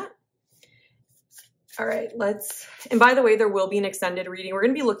doing that. All right, and by the way, there will be an extended reading. We're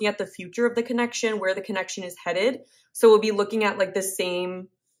going to be looking at the future of the connection, where the connection is headed. So we'll be looking at like the same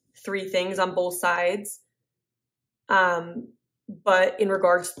 3 things on both sides, but in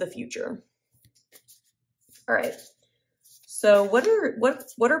regards to the future. All right. So what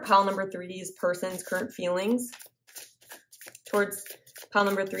are pile number 3's person's current feelings towards pile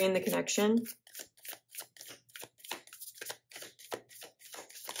number 3 in the connection?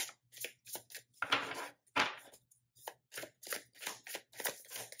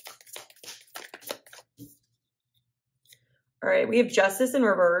 All right, we have Justice in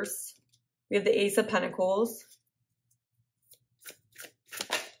reverse. We have the Ace of Pentacles.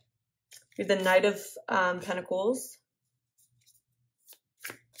 We have the Knight of Pentacles.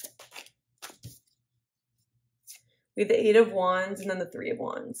 We have the Eight of Wands, and then the Three of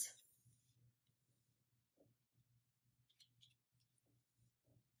Wands.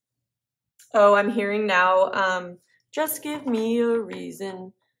 Oh, I'm hearing now, just give me a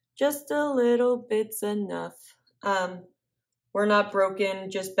reason. Just a little bit's enough. We're not broken,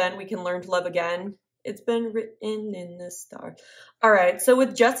 just bent. We can learn to love again. It's been written in the stars. All right. So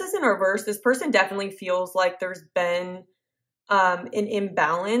with Justice in reverse, this person definitely feels like there's been an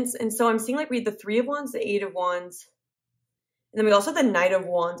imbalance. And so I'm seeing like we have the Three of Wands, the Eight of Wands, and then we also have the Knight of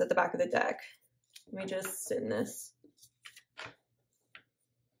Wands at the back of the deck. Let me just sit in this.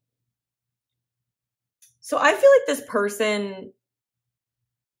 So I feel like this person,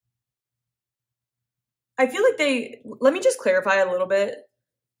 let me just clarify a little bit.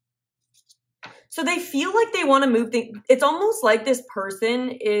 So they feel like they want to move things. It's almost like this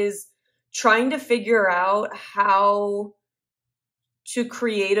person is trying to figure out how to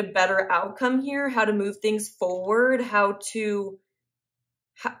create a better outcome here, how to move things forward,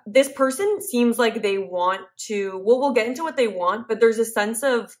 this person seems like they want to, well, we'll get into what they want, but there's a sense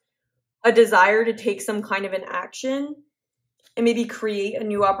of a desire to take some kind of an action and maybe create a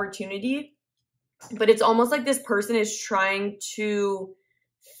new opportunity. But it's almost like this person is trying to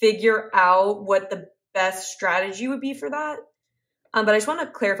figure out what the best strategy would be for that. But I just want to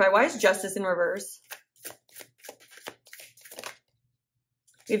clarify, why is Justice in reverse?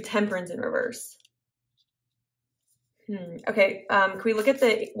 We have Temperance in reverse. Okay, can we look at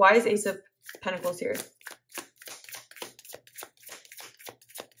why is Ace of Pentacles here?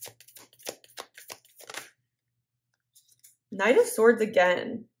 Knight of Swords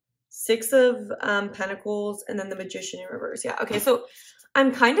again. Six of Pentacles, and then the Magician in reverse. Yeah, okay, so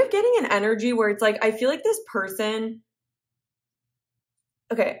I'm kind of getting an energy where it's like, I feel like this person,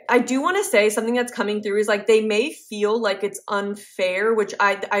 okay, I do want to say something that's coming through is like, they may feel like it's unfair, which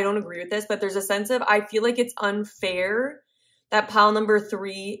I don't agree with this, but there's a sense of, I feel like it's unfair that pile number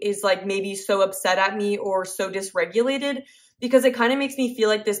 3 is like maybe so upset at me or so dysregulated, because it kind of makes me feel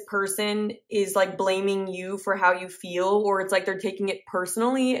like this person is like blaming you for how you feel, or it's like they're taking it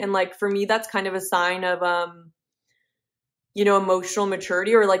personally. And like, for me, that's kind of a sign of, you know, emotional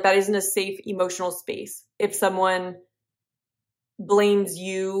maturity, or like that isn't a safe emotional space. If someone blames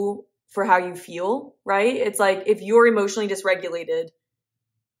you for how you feel, right? It's like, if you're emotionally dysregulated,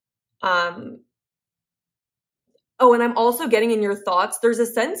 oh, and I'm also getting in your thoughts, there's a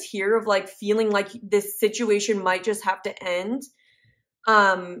sense here of like feeling like this situation might just have to end,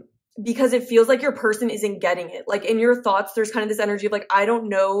 because it feels like your person isn't getting it. Like in your thoughts, there's kind of this energy of like, I don't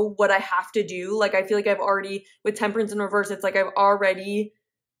know what I have to do. Like, I feel like I've already, with Temperance in reverse, it's like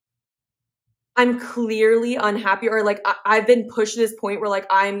I'm clearly unhappy, or like I've been pushed to this point where like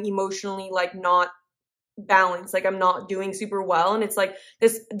I'm emotionally like not balanced, like I'm not doing super well, and it's like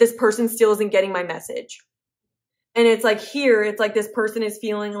this person still isn't getting my message. And it's like here, it's like this person is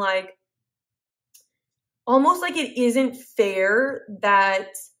feeling like almost like it isn't fair that,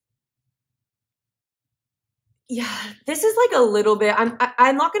 yeah, this is like a little bit, I'm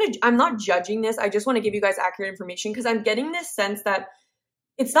not judging this. I just want to give you guys accurate information, because I'm getting this sense that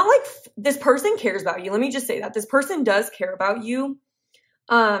it's not like this person cares about you. Let me just say that this person does care about you.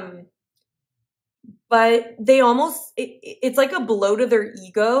 But they almost, it's like a blow to their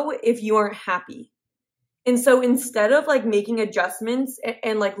ego if you aren't happy. And so instead of like making adjustments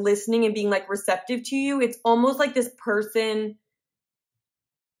and like listening and being like receptive to you, it's almost like this person,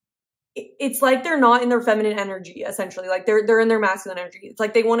 it's like they're not in their feminine energy, essentially. Like they're in their masculine energy. It's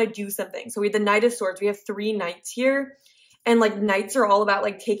like they want to do something. So we have the Knight of Swords. We have 3 knights here. And like knights are all about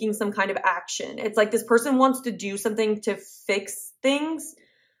like taking some kind of action. It's like this person wants to do something to fix things.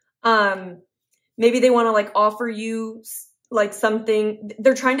 Maybe they want to like offer you like something.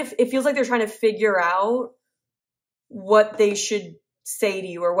 It feels like they're trying to figure out what they should say to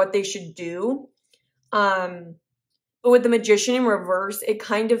you or what they should do. But with the Magician in reverse, it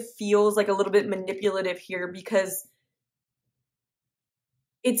kind of feels like a little bit manipulative here, because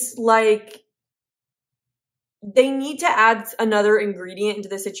it's like they need to add another ingredient into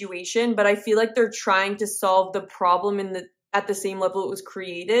the situation, but I feel like they're trying to solve the problem at the same level it was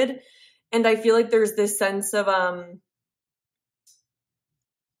created. And I feel like there's this sense of,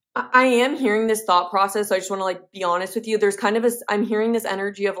 I am hearing this thought process. So I just want to like be honest with you. There's kind of I'm hearing this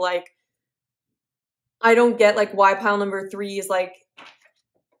energy of like, I don't get like why pile number 3 is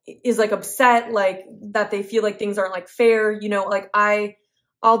like upset, like that they feel like things aren't like fair, you know, like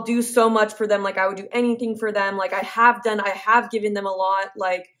I'll do so much for them. Like I would do anything for them. Like I have given them a lot.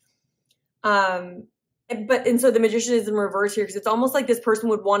 Like, and so the Magician is in reverse here, because it's almost like this person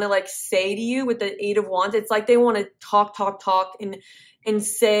would want to like say to you with the 8 of Wands. It's like they want to talk and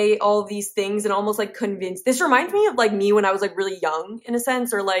say all these things and almost like convince. This reminds me of like me when I was like really young, in a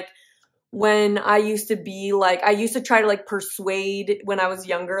sense, or like when I used to be like, I used to try to like persuade when I was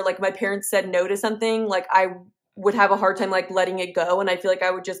younger. Like my parents said no to something, like I would have a hard time like letting it go, and I feel like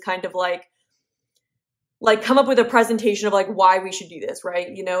I would just kind of like come up with a presentation of like why we should do this, right?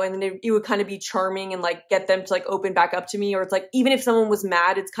 You know, and then it would kind of be charming and like get them to like open back up to me. Or it's like, even if someone was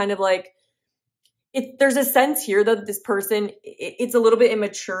mad, it's kind of like, there's a sense here that this person, it's a little bit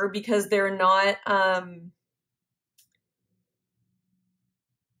immature, because they're not,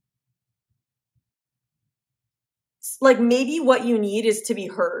 like maybe what you need is to be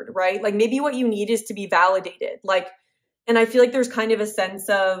heard, right? Like maybe what you need is to be validated. Like, and I feel like there's kind of a sense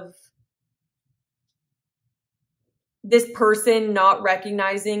of this person not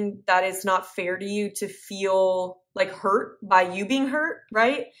recognizing that it's not fair to you to feel like hurt by you being hurt,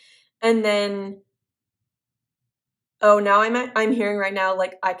 right? And then, oh, now I'm hearing right now,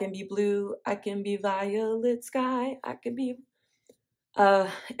 like, I can be blue, I can be violet sky, I can be,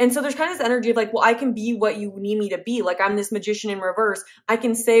 and so there's kind of this energy of like, well, I can be what you need me to be. Like, I'm this magician in reverse. I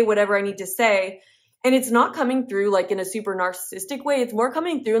can say whatever I need to say. And it's not coming through like in a super narcissistic way. It's more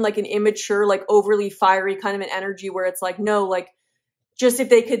coming through in like an immature, like overly fiery kind of an energy where it's like, no, like, just if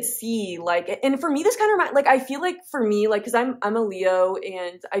they could see, like, and for me, this kind of, like, I feel like for me, like, cause I'm a Leo,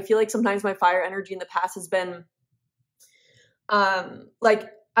 and I feel like sometimes my fire energy in the past has been, like,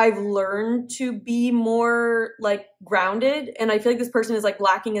 I've learned to be more like grounded, and I feel like this person is like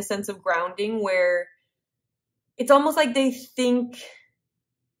lacking a sense of grounding where it's almost like they think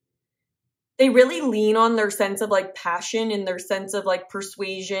they really lean on their sense of like passion and their sense of like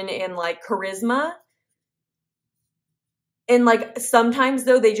persuasion and like charisma. And like sometimes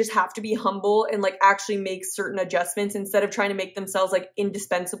though, they just have to be humble and like actually make certain adjustments instead of trying to make themselves like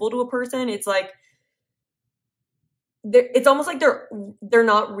indispensable to a person. It's like, it's almost like they're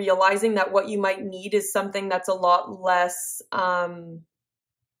not realizing that what you might need is something that's a lot less,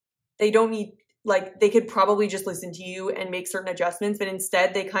 they don't need, like, they could probably just listen to you and make certain adjustments, but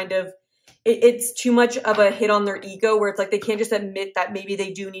instead they kind of, it's too much of a hit on their ego where it's like they can't just admit that maybe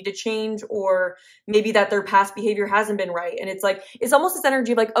they do need to change, or maybe that their past behavior hasn't been right. And it's like, it's almost this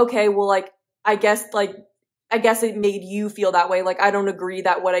energy of like, okay, well, like, I guess it made you feel that way. Like, I don't agree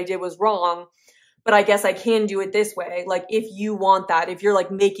that what I did was wrong, but I guess I can do it this way. Like, if you want that, if you're like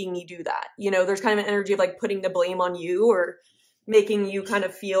making me do that, you know, there's kind of an energy of like putting the blame on you or making you kind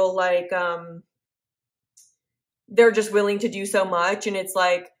of feel like, they're just willing to do so much. And it's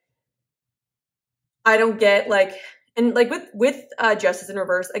like, I don't get like, and like with justice in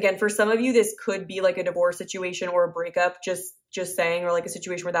reverse, again, for some of you, this could be like a divorce situation or a breakup, just saying, or like a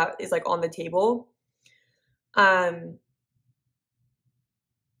situation where that is like on the table.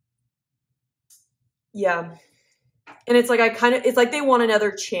 Yeah. And it's like, it's like they want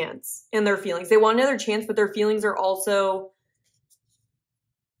another chance in their feelings. They want another chance, but their feelings are also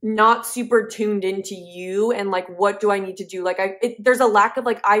not super tuned into you and like, what do I need to do? Like, there's a lack of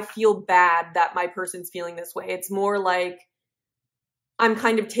like, I feel bad that my person's feeling this way. It's more like I'm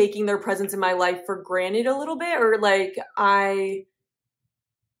kind of taking their presence in my life for granted a little bit, or like I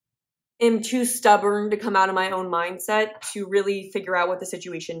am too stubborn to come out of my own mindset to really figure out what the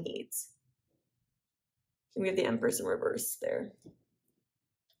situation needs. We have the Empress in reverse there.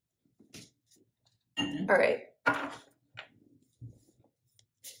 All right.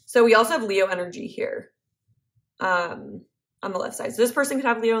 So we also have Leo energy here on the left side. So this person could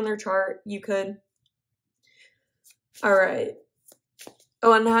have Leo in their chart. You could. All right.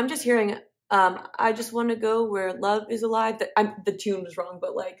 Oh, and I'm just hearing, I just want to go where love is alive. The tune was wrong,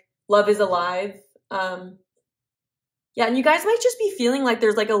 but like love is alive. Yeah, and you guys might just be feeling like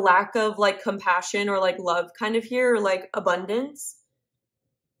there's like a lack of like compassion or like love kind of here, or like abundance.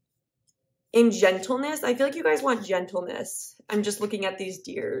 In gentleness, I feel like you guys want gentleness. I'm just looking at these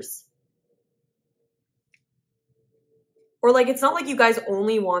deers. Or like, it's not like you guys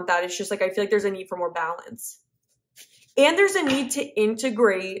only want that. It's just like, I feel like there's a need for more balance. And there's a need to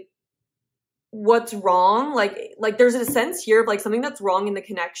integrate what's wrong. Like there's a sense here of like something that's wrong in the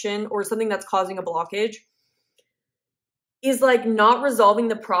connection, or something that's causing a blockage is like not resolving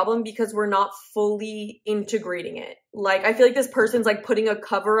the problem because we're not fully integrating it. Like, I feel like this person's like putting a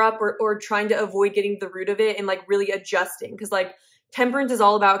cover up or trying to avoid getting to the root of it and like really adjusting. Cause like temperance is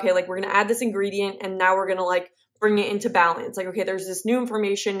all about, okay, like we're going to add this ingredient and now we're going to like bring it into balance. Like, okay, there's this new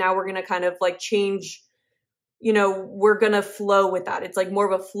information. Now we're going to kind of like change, you know, we're going to flow with that. It's like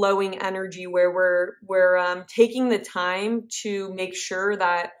more of a flowing energy where we're taking the time to make sure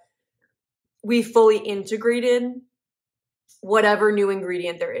that we fully integrated whatever new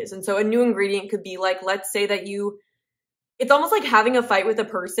ingredient there is. And so a new ingredient could be like, let's say that it's almost like having a fight with a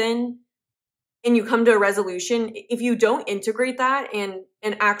person and you come to a resolution. If you don't integrate that and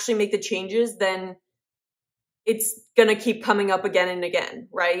actually make the changes, then it's going to keep coming up again and again,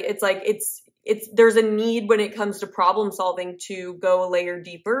 right? It's like, there's a need when it comes to problem solving to go a layer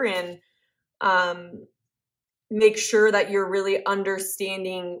deeper and, make sure that you're really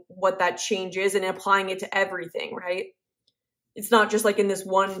understanding what that change is and applying it to everything, right? It's not just like in this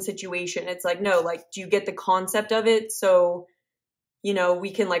one situation. It's like, no, like, do you get the concept of it? So, you know,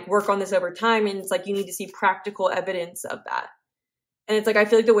 we can like work on this over time. And it's like, you need to see practical evidence of that. And it's like, I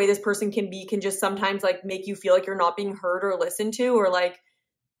feel like the way this person can be can just sometimes like make you feel like you're not being heard or listened to, or like,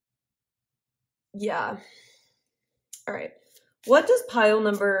 yeah. All right. What does pile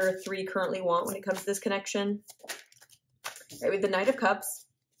number 3 currently want when it comes to this connection? Right, we have the Knight of Cups.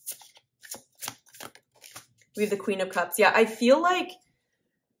 We have the Queen of Cups. Yeah, I feel like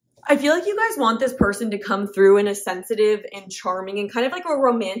you guys want this person to come through in a sensitive and charming and kind of like a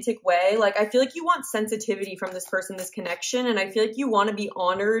romantic way. Like, I feel like you want sensitivity from this person, this connection, and I feel like you want to be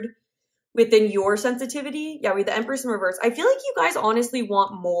honored within your sensitivity. Yeah, we have the Empress in reverse. I feel like you guys honestly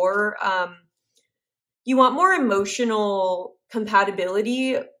want more, you want more emotional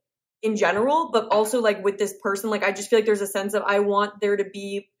compatibility in general, but also like with this person, like I just feel like there's a sense of I want there to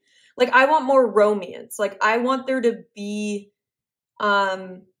be, like I want more romance. Like I want there to be,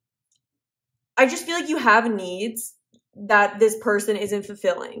 I just feel like you have needs that this person isn't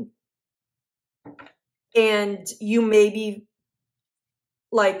fulfilling. And you may be,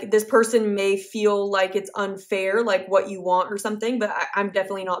 like, this person may feel like it's unfair, like what you want or something, but I'm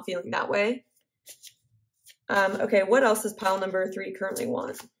definitely not feeling that way. Okay, what else does pile number 3 currently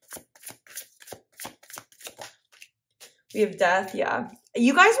want? We have Death, yeah.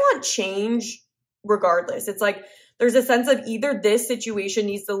 You guys want change regardless. It's like there's a sense of either this situation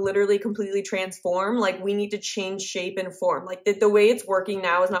needs to literally completely transform, like we need to change shape and form. Like the way it's working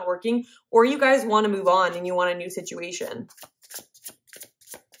now is not working, or you guys want to move on and you want a new situation.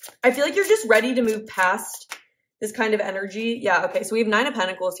 I feel like you're just ready to move past this kind of energy. Yeah, okay, so we have 9 of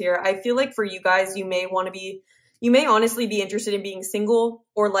Pentacles here. I feel like for you guys, you may honestly be interested in being single,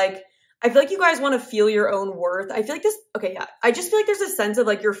 or like, I feel like you guys want to feel your own worth. I feel like this, okay, yeah. I just feel like there's a sense of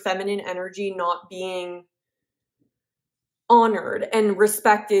like your feminine energy not being honored and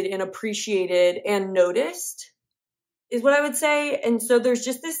respected and appreciated and noticed is what I would say. And so there's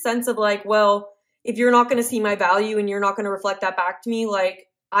just this sense of like, well, if you're not going to see my value and you're not going to reflect that back to me, like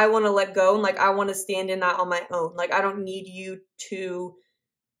I want to let go and like I want to stand in that on my own. Like I don't need you to,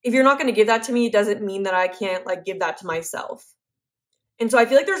 if you're not going to give that to me, it doesn't mean that I can't like give that to myself. And so I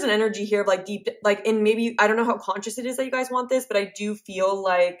feel like there's an energy here of like deep, like, and maybe, I don't know how conscious it is that you guys want this, but I do feel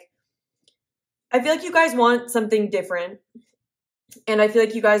like, I feel like you guys want something different. And I feel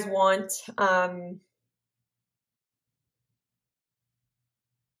like you guys want, I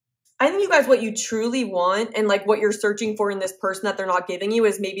think you guys, what you truly want and like what you're searching for in this person that they're not giving you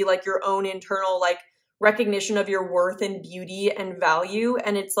is maybe like your own internal like recognition of your worth and beauty and value.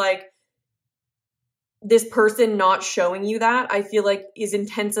 And it's like, this person not showing you that, I feel like is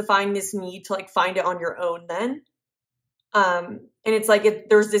intensifying this need to like find it on your own then. And it's like,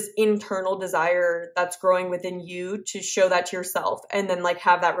 there's this internal desire that's growing within you to show that to yourself and then like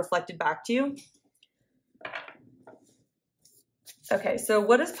have that reflected back to you. Okay, so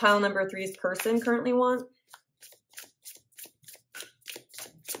what does pile number 3's person currently want?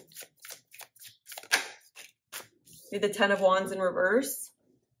 We have the 10 of Wands in reverse.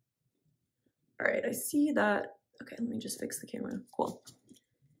 All right, I see that. Okay, let me just fix the camera. Cool.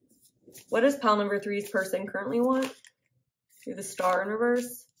 What does pile number 3's person currently want? We have the Star in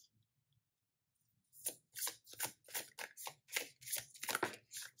reverse.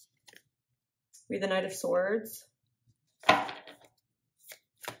 We have the Knight of Swords.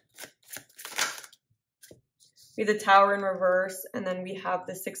 We have the Tower in reverse, and then we have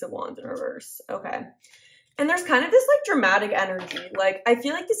the 6 of Wands in reverse. Okay. And there's kind of this like dramatic energy. Like, I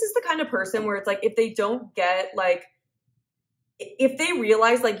feel like this is the kind of person where it's like, if they don't get like, if they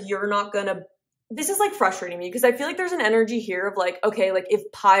realize like you're not gonna, this is like frustrating me because I feel like there's an energy here of like, okay, like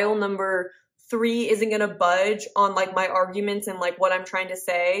if pile number 3 isn't gonna budge on like my arguments and like what I'm trying to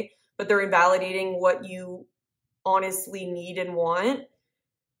say, but they're invalidating what you honestly need and want,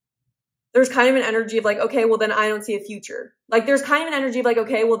 there's kind of an energy of like, okay, well then I don't see a future. Like there's kind of an energy of like,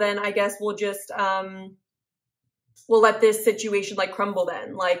 okay, well then I guess we'll just, we'll let this situation like crumble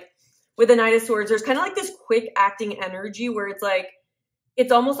then. Like with the Knight of Swords, there's kind of like this quick acting energy where it's like,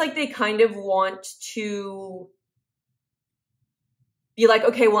 it's almost like they kind of want to be like,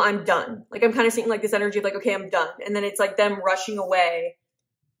 okay, well, I'm done. Like I'm kind of seeing like this energy of like, okay, I'm done. And then it's like them rushing away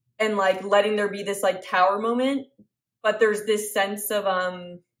and like letting there be this like tower moment. But there's this sense of,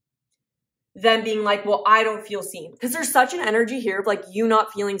 them being like, well, I don't feel seen. Because there's such an energy here of like you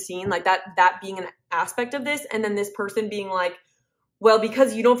not feeling seen, like that being an aspect of this. And then this person being like, well,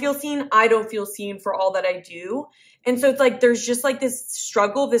 because you don't feel seen, I don't feel seen for all that I do. And so it's like, there's just like this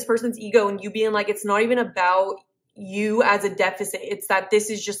struggle of this person's ego and you being like, it's not even about you as a deficit. It's that this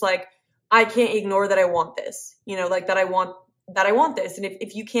is just like, I can't ignore that I want this, you know, like that I want this. And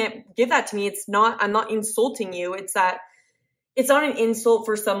if you can't give that to me, it's not, I'm not insulting you. It's that it's not an insult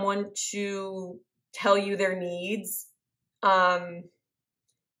for someone to tell you their needs.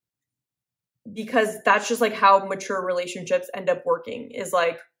 because that's just like how mature relationships end up working, is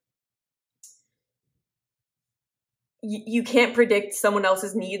like you can't predict someone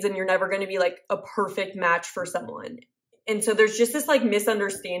else's needs, and you're never going to be like a perfect match for someone. And so there's just this like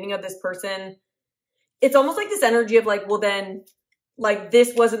misunderstanding of this person. It's almost like this energy of like, well then, like,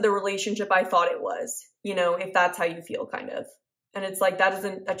 this wasn't the relationship I thought it was, you know, if that's how you feel, kind of. And it's like,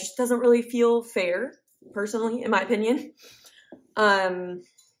 that just doesn't really feel fair, personally, in my opinion.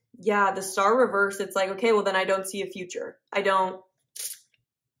 Yeah, the star reverse, it's like, okay, well then I don't see a future.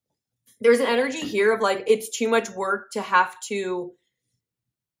 There's an energy here of like, it's too much work to have to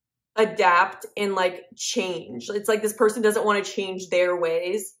adapt and like change. It's like this person doesn't want to change their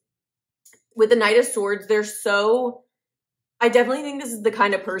ways. With the Knight of Swords, I definitely think this is the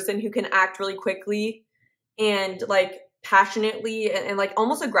kind of person who can act really quickly and like passionately and like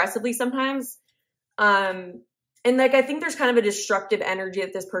almost aggressively sometimes. And like, I think there's kind of a destructive energy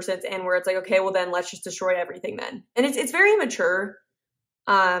that this person's in, where it's like, okay, well then let's just destroy everything then. And it's very immature.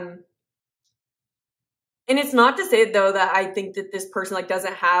 And it's not to say though that I think that this person like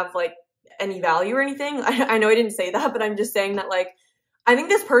doesn't have like any value or anything. I know I didn't say that, but I'm just saying that like, I think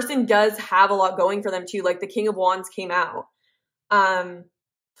this person does have a lot going for them too. Like the King of Wands came out. And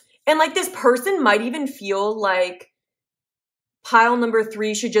like this person might even feel like pile number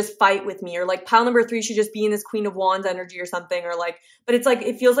 3 should just fight with me, or like pile number 3 should just be in this Queen of Wands energy or something, or like, but it's like,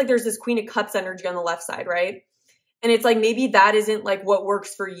 it feels like there's this Queen of Cups energy on the left side, right? And it's like, maybe that isn't like what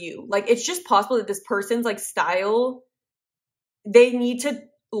works for you. Like, it's just possible that this person's like style, they need to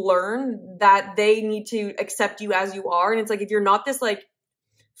learn that they need to accept you as you are. And it's like, if you're not this like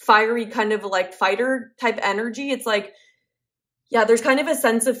fiery kind of like fighter type energy, it's like, yeah, there's kind of a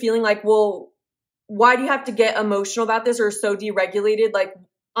sense of feeling like, well, why do you have to get emotional about this or so deregulated? Like,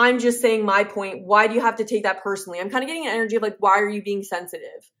 I'm just saying my point. Why do you have to take that personally? I'm kind of getting an energy of like, why are you being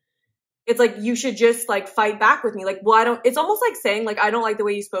sensitive? It's like, you should just like fight back with me. Like, well, it's almost like saying like, I don't like the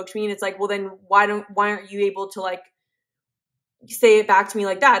way you spoke to me. And it's like, well, then why aren't you able to like say it back to me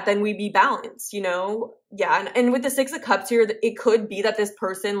like that? Then we'd be balanced, you know? Yeah. And with the Six of Cups here, it could be that this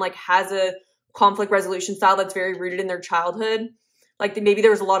person like has a conflict resolution style that's very rooted in their childhood. Like maybe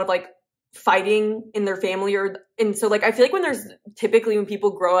there was a lot of like fighting in their family, and so like I feel like when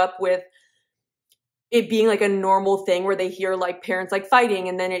people grow up with it being like a normal thing where they hear like parents like fighting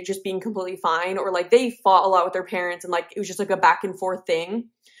and then it just being completely fine, or like they fought a lot with their parents and like it was just like a back and forth thing.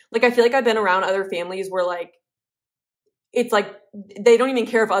 Like I feel like I've been around other families where like it's like they don't even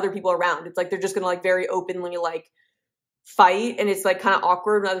care if other people are around. It's like they're just gonna like very openly like fight, and it's like kind of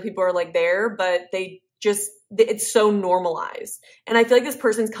awkward when other people are like there, but it's so normalized. And I feel like this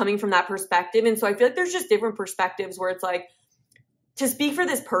person's coming from that perspective. And so I feel like there's just different perspectives where it's like, to speak for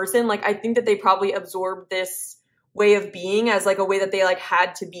this person, like I think that they probably absorbed this way of being as like a way that they like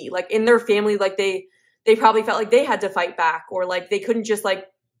had to be. Like in their family, like they probably felt like they had to fight back, or like they couldn't just like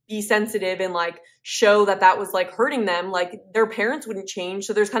be sensitive and like show that was like hurting them. Like their parents wouldn't change.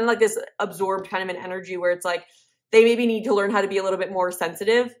 So there's kind of like this absorbed kind of an energy where it's like they maybe need to learn how to be a little bit more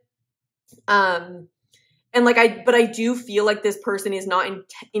sensitive. And like but I do feel like this person is not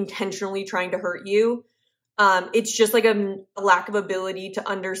intentionally trying to hurt you. It's just like a lack of ability to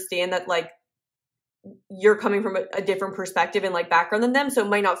understand that like you're coming from a different perspective and like background than them. So it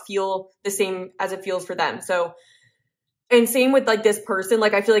might not feel the same as it feels for them. So, and same with like this person,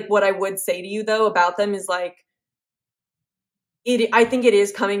 like I feel like what I would say to you though about them is like, I think it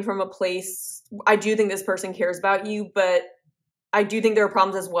is coming from a place, I do think this person cares about you, but I do think there are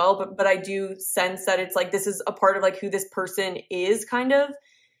problems as well, but I do sense that it's like, this is a part of like who this person is kind of,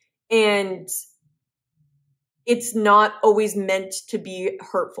 and it's not always meant to be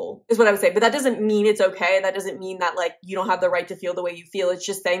hurtful is what I would say. But that doesn't mean it's okay. That doesn't mean that like you don't have the right to feel the way you feel. It's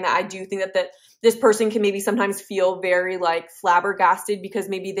just saying that I do think that this person can maybe sometimes feel very like flabbergasted because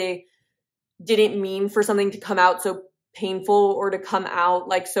maybe they didn't mean for something to come out so painful or to come out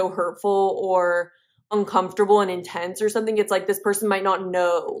like so hurtful or uncomfortable and intense or something. It's like this person might not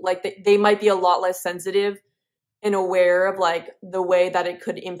know, like they might be a lot less sensitive and aware of like the way that it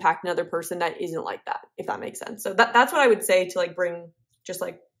could impact another person that isn't like that, if that makes sense. So that's what I would say to like bring just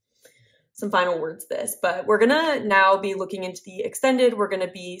like some final words to this. But we're gonna now be looking into the extended. We're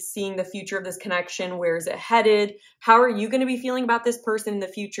gonna be seeing the future of this connection. Where is it headed? How are you gonna be feeling about this person in the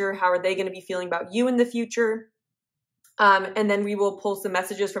future? How are they gonna be feeling about you in the future? And then we will pull some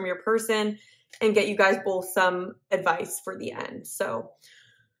messages from your person and get you guys both some advice for the end. So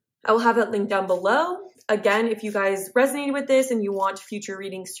I will have that link down below. Again, if you guys resonated with this and you want future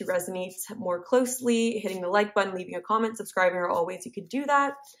readings to resonate more closely, hitting the like button, leaving a comment, subscribing are all ways you could do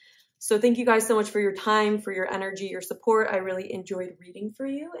that. So thank you guys so much for your time, for your energy, your support. I really enjoyed reading for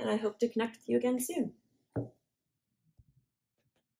you, and I hope to connect with you again soon.